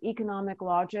is an economic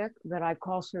logic that I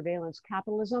call surveillance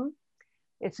capitalism.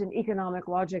 It's an economic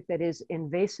logic that is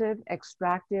invasive,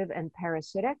 extractive, and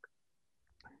parasitic.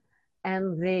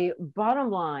 And the bottom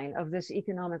line of this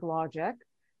economic logic,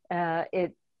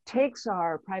 it takes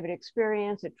our private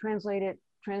experience, it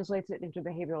translates it into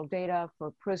behavioral data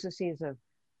for processes of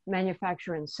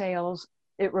manufacture and sales.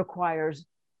 It requires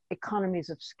economies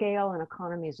of scale and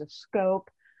economies of scope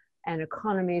and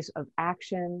economies of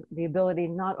action, the ability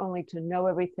not only to know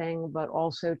everything, but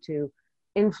also to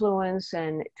influence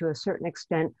and to a certain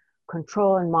extent,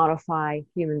 control and modify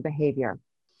human behavior.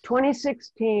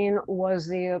 2016 was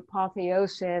the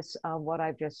apotheosis of what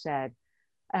I've just said.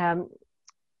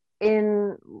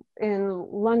 In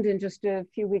London, just a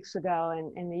few weeks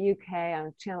ago, in the UK,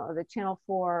 on the Channel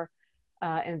 4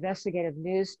 investigative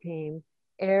news team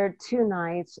aired 2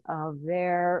 nights of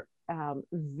their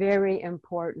very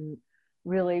important,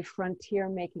 really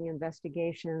frontier-making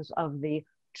investigations of the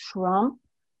Trump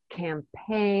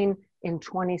campaign in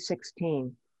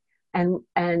 2016.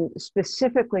 And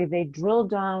specifically, they drilled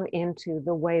down into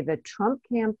the way the Trump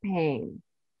campaign,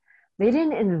 they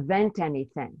didn't invent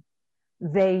anything.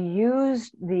 They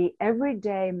used the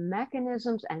everyday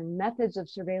mechanisms and methods of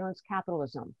surveillance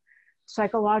capitalism,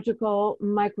 psychological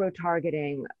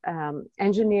micro-targeting,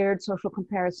 engineered social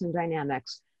comparison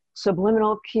dynamics,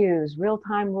 subliminal cues,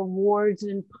 real-time rewards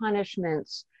and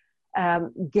punishments,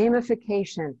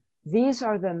 gamification. These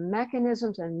are the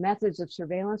mechanisms and methods of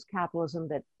surveillance capitalism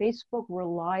that Facebook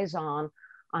relies on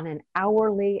an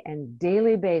hourly and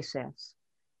daily basis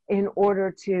in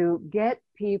order to get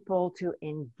people to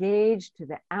engage to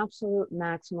the absolute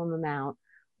maximum amount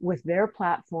with their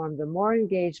platform. The more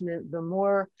engagement, the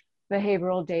more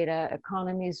behavioral data,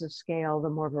 economies of scale, the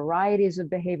more varieties of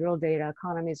behavioral data,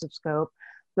 economies of scope,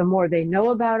 the more they know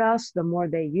about us, the more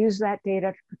they use that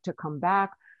data to come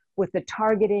back with the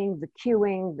targeting, the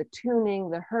cueing, the tuning,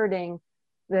 the herding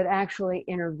that actually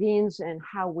intervenes in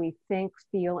how we think,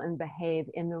 feel, and behave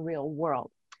in the real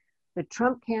world. The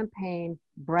Trump campaign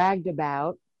bragged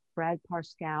about, Brad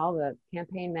Parscale, the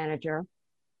campaign manager,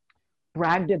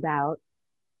 bragged about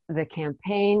the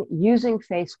campaign using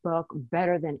Facebook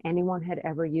better than anyone had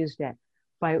ever used it.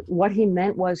 By what he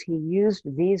meant was he used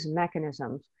these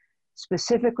mechanisms.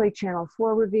 Specifically, Channel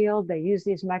 4 revealed they used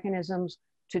these mechanisms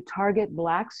to target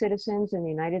Black citizens in the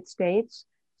United States,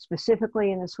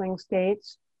 specifically in the swing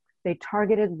states. They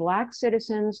targeted Black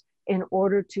citizens in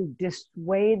order to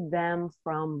dissuade them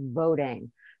from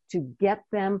voting, to get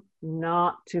them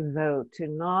not to vote, to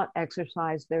not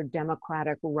exercise their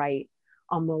democratic right.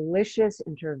 A malicious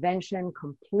intervention,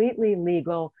 completely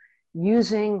legal,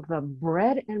 using the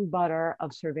bread and butter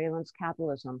of surveillance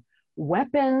capitalism,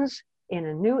 weapons in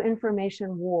a new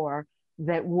information war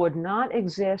that would not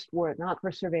exist were it not for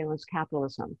surveillance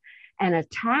capitalism, an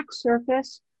attack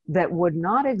surface that would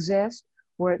not exist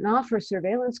were it not for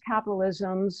surveillance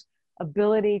capitalism's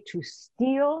ability to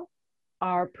steal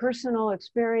our personal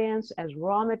experience as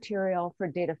raw material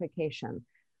for datafication,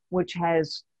 which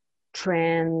has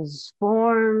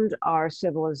transformed our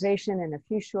civilization in a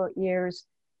few short years.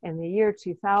 In the year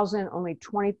 2000, only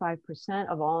 25%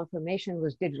 of all information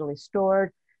was digitally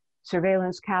stored.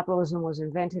 Surveillance capitalism was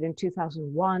invented in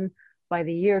 2001. By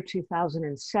the year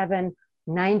 2007,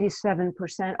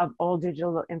 97% of all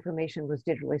digital information was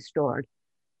digitally stored.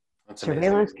 That's amazing.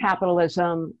 Surveillance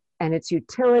capitalism and its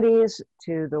utilities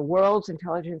to the world's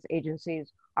intelligence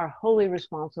agencies are wholly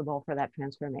responsible for that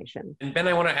transformation. And Ben,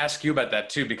 I want to ask you about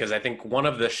that too, because I think one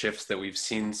of the shifts that we've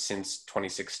seen since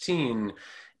 2016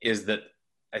 is that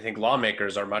I think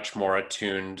lawmakers are much more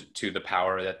attuned to the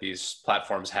power that these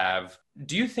platforms have.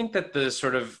 Do you think that the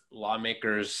sort of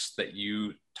lawmakers that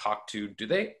you talk to, do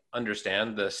they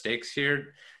understand the stakes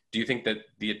here? Do you think that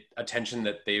the attention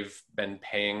that they've been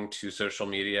paying to social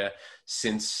media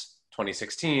since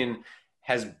 2016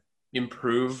 has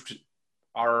improved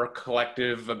our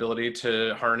collective ability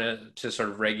to harness, to sort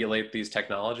of regulate these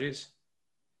technologies?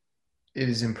 It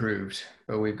is improved,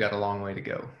 but we've got a long way to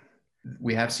go.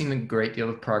 We have seen a great deal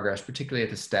of progress, particularly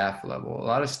at the staff level. A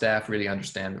lot of staff really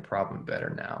understand the problem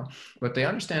better now, but they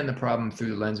understand the problem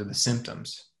through the lens of the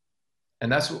symptoms.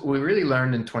 And that's what we really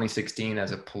learned in 2016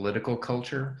 as a political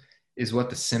culture, is what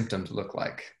the symptoms look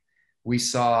like. We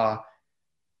saw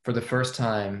for the first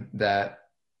time that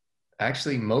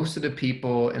actually most of the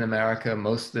people in America,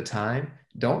 most of the time,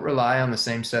 don't rely on the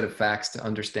same set of facts to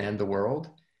understand the world.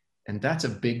 And that's a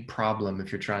big problem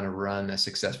if you're trying to run a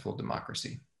successful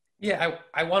democracy. Yeah,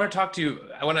 I want to talk to you.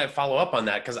 I want to follow up on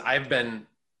that because I've been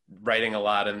writing a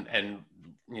lot and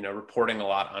reporting a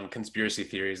lot on conspiracy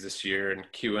theories this year and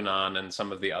QAnon and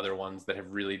some of the other ones that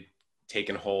have really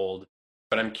taken hold.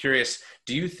 But I'm curious,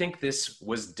 do you think this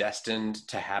was destined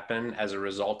to happen as a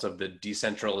result of the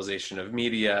decentralization of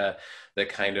media, the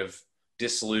kind of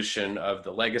dissolution of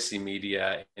the legacy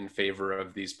media in favor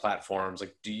of these platforms?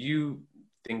 Like, do you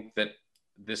think that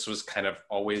this was kind of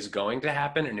always going to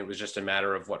happen and it was just a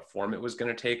matter of what form it was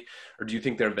going to take? Or do you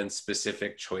think there have been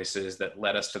specific choices that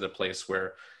led us to the place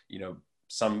where,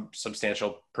 some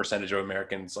substantial percentage of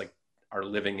Americans are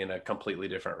living in a completely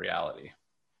different reality?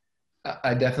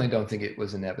 I definitely don't think it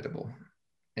was inevitable.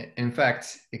 In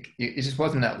fact, it just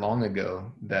wasn't that long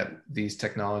ago that these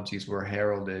technologies were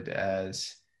heralded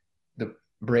as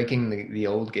breaking the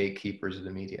old gatekeepers of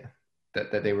the media.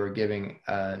 That they were giving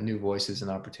new voices an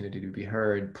opportunity to be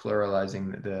heard,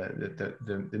 pluralizing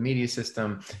the media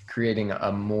system, creating a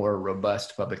more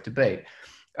robust public debate.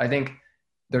 I think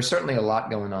there's certainly a lot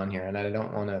going on here, and I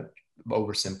don't want to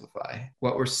oversimplify.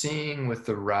 What we're seeing with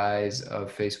the rise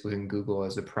of Facebook and Google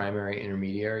as the primary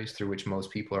intermediaries through which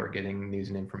most people are getting news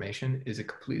and information is a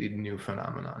completely new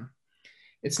phenomenon.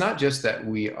 It's not just that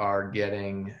we are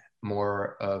getting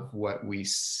more of what we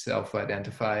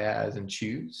self-identify as and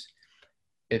choose.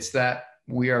 It's that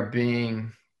we are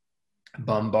being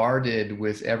bombarded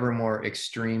with ever more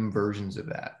extreme versions of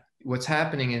that. What's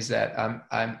happening is that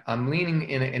I'm leaning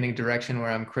in a direction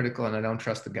where I'm critical and I don't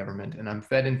trust the government, and I'm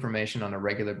fed information on a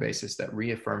regular basis that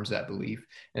reaffirms that belief.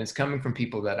 And it's coming from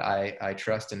people that I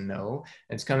trust and know.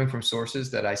 And it's coming from sources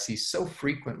that I see so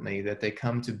frequently that they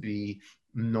come to be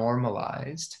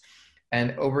normalized.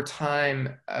 And over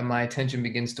time, my attention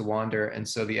begins to wander. And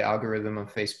so the algorithm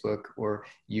of Facebook or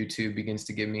YouTube begins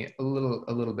to give me a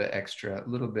little bit extra, a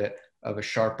little bit of a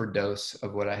sharper dose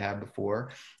of what I had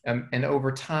before. And over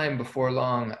time, before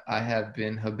long, I have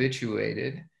been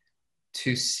habituated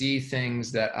to see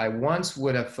things that I once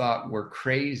would have thought were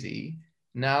crazy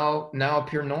now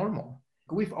appear normal.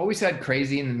 we've always had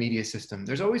crazy in the media system.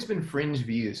 There's always been fringe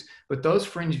views, but those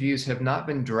fringe views have not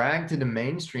been dragged to the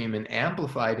mainstream and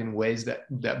amplified in ways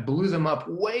that blew them up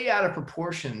way out of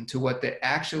proportion to what they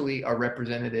actually are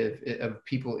representative of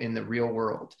people in the real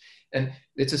world. And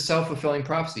it's a self-fulfilling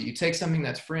prophecy. You take something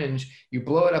that's fringe, you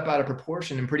blow it up out of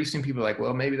proportion, and pretty soon people are like,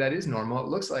 well, maybe that is normal. It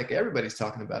looks like everybody's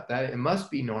talking about that. It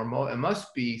must be normal. It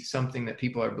must be something that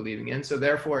people are believing in. So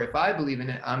therefore, if I believe in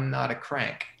it, I'm not a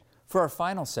crank. For our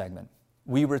final segment,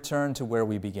 we return to where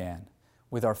we began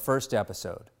with our first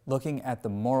episode, looking at the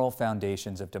moral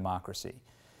foundations of democracy,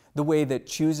 the way that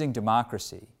choosing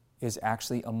democracy is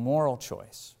actually a moral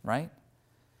choice, right?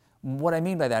 What I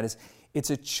mean by that is it's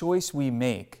a choice we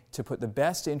make to put the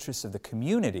best interests of the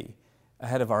community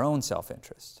ahead of our own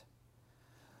self-interest.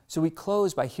 So we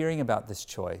close by hearing about this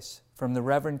choice from the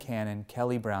Reverend Canon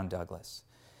Kelly Brown Douglas.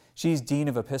 She's Dean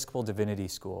of Episcopal Divinity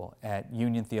School at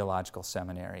Union Theological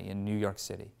Seminary in New York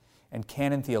City and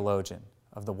Canon Theologian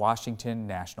of the Washington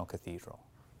National Cathedral.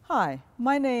 Hi,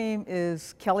 my name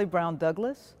is Kelly Brown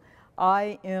Douglas.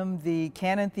 I am the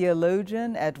Canon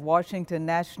Theologian at Washington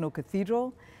National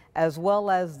Cathedral, as well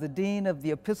as the Dean of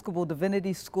the Episcopal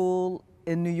Divinity School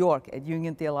in New York at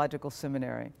Union Theological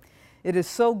Seminary. It is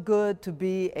so good to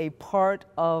be a part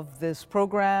of this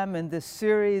program and this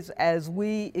series as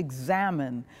we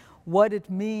examine what it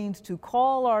means to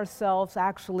call ourselves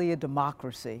actually a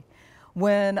democracy.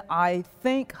 When I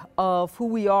think of who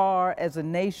we are as a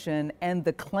nation and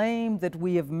the claim that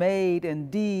we have made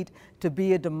indeed to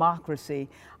be a democracy,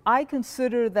 I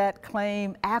consider that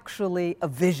claim actually a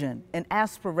vision, an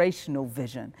aspirational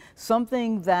vision,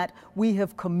 something that we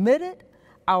have committed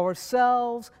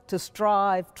ourselves to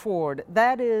strive toward.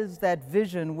 That is that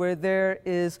vision where there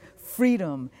is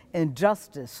freedom and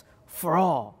justice for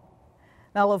all.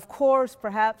 Now, of course,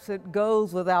 perhaps it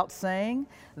goes without saying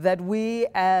that we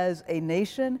as a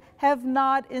nation have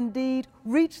not indeed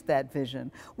reached that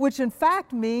vision, which in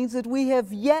fact means that we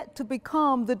have yet to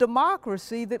become the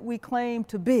democracy that we claim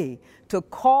to be. To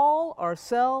call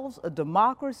ourselves a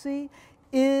democracy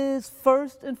is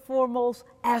first and foremost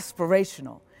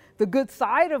aspirational. The good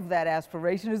side of that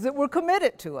aspiration is that we're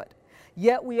committed to it.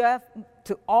 Yet we have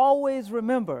to always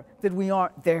remember that we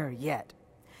aren't there yet.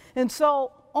 And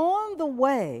so on the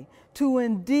way to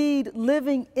indeed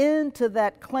living into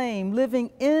that claim,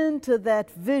 living into that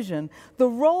vision, the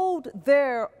road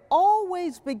there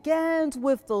always begins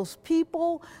with those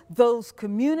people, those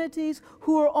communities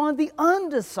who are on the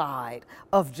underside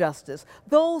of justice,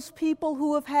 those people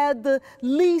who have had the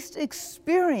least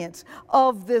experience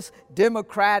of this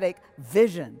democratic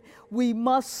vision. We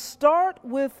must start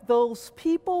with those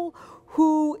people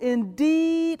who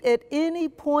indeed at any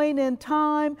point in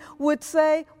time would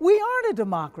say, we aren't a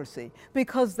democracy,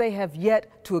 because they have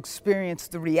yet to experience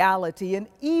the reality and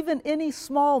even any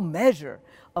small measure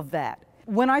of that.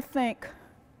 When I think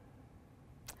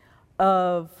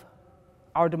of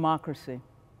our democracy,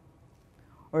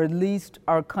 or at least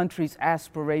our country's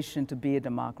aspiration to be a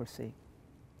democracy,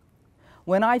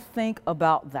 when I think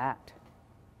about that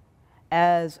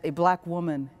as a Black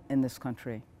woman in this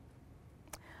country,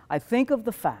 I think of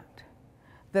the fact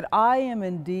that I am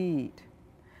indeed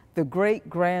the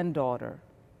great-granddaughter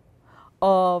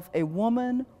of a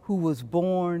woman who was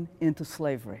born into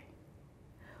slavery.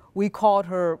 We called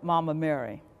her Mama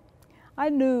Mary. I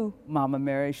knew Mama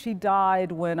Mary. She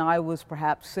died when I was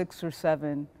perhaps 6 or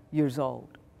 7 years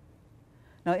old.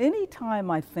 Now, anytime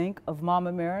I think of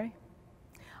Mama Mary,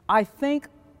 I think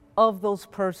of those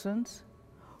persons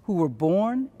who were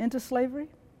born into slavery,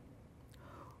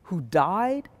 who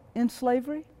died in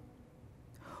slavery,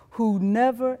 who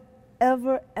never,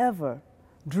 ever, ever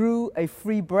drew a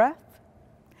free breath,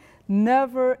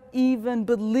 never even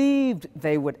believed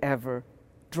they would ever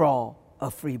draw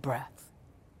a free breath.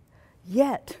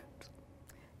 Yet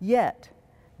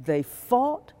they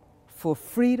fought for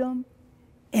freedom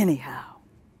anyhow.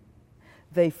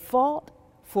 They fought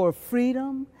for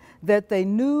freedom that they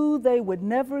knew they would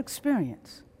never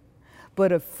experience,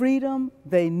 but a freedom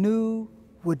they knew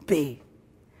would be.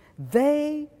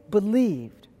 They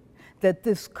believed that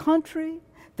this country,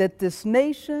 that this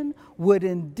nation would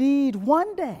indeed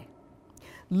one day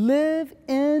live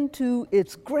into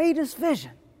its greatest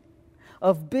vision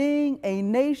of being a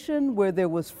nation where there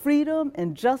was freedom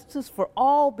and justice for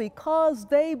all, because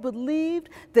they believed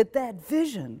that that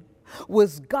vision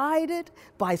was guided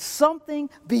by something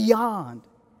beyond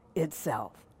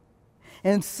itself.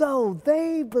 And so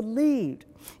they believed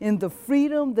in the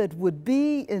freedom that would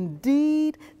be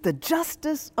indeed the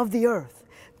justice of the earth,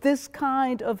 this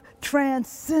kind of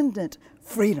transcendent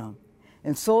freedom.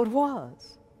 And so it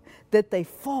was that they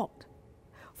fought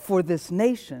for this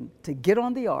nation to get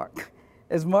on the ark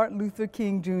as Martin Luther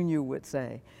King Jr. would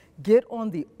say, get on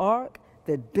the arc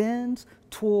that bends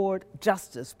toward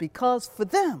justice, because for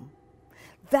them,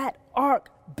 that arc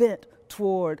bent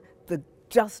toward the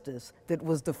justice that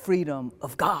was the freedom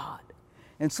of God.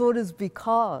 And so it is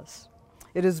because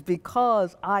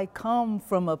I come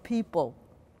from a people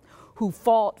who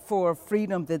fought for a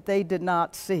freedom that they did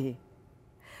not see,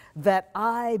 that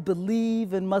I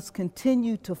believe and must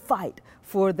continue to fight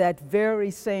for that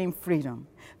very same freedom.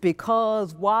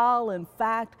 Because while in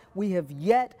fact we have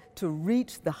yet to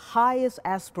reach the highest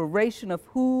aspiration of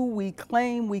who we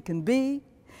claim we can be,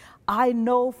 I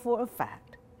know for a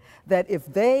fact that if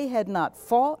they had not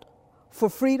fought for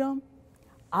freedom,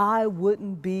 I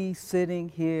wouldn't be sitting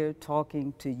here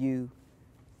talking to you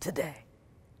today.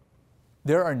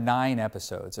 There are 9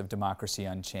 episodes of Democracy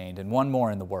Unchained and one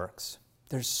more in the works.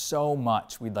 There's so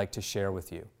much we'd like to share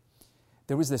with you.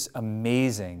 There was this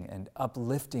amazing and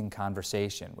uplifting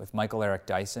conversation with Michael Eric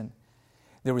Dyson.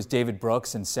 There was David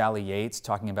Brooks and Sally Yates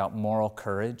talking about moral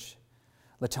courage.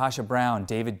 Latasha Brown,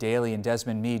 David Daley, and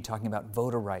Desmond Meade talking about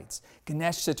voter rights.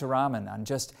 Ganesh Sitaraman on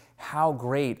just how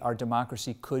great our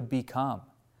democracy could become.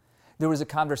 There was a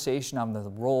conversation on the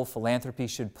role philanthropy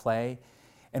should play,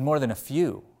 and more than a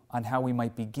few on how we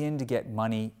might begin to get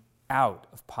money out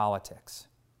of politics.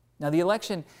 Now, the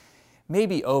election may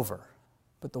be over,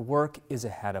 but the work is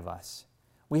ahead of us.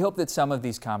 We hope that some of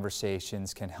these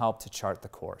conversations can help to chart the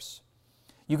course.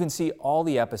 You can see all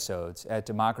the episodes at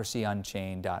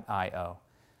democracyunchained.io.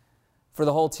 For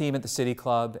the whole team at the City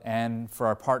Club and for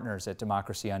our partners at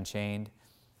Democracy Unchained,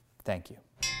 thank you.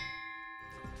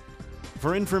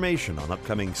 For information on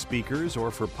upcoming speakers or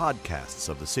for podcasts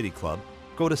of the City Club,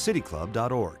 go to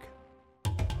cityclub.org.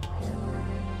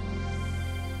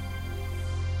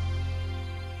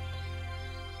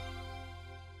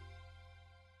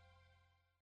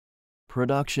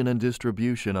 Production and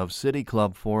distribution of City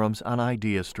Club forums on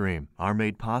IdeaStream are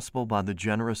made possible by the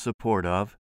generous support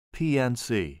of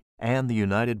PNC and the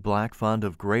United Black Fund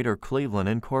of Greater Cleveland,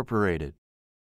 Incorporated.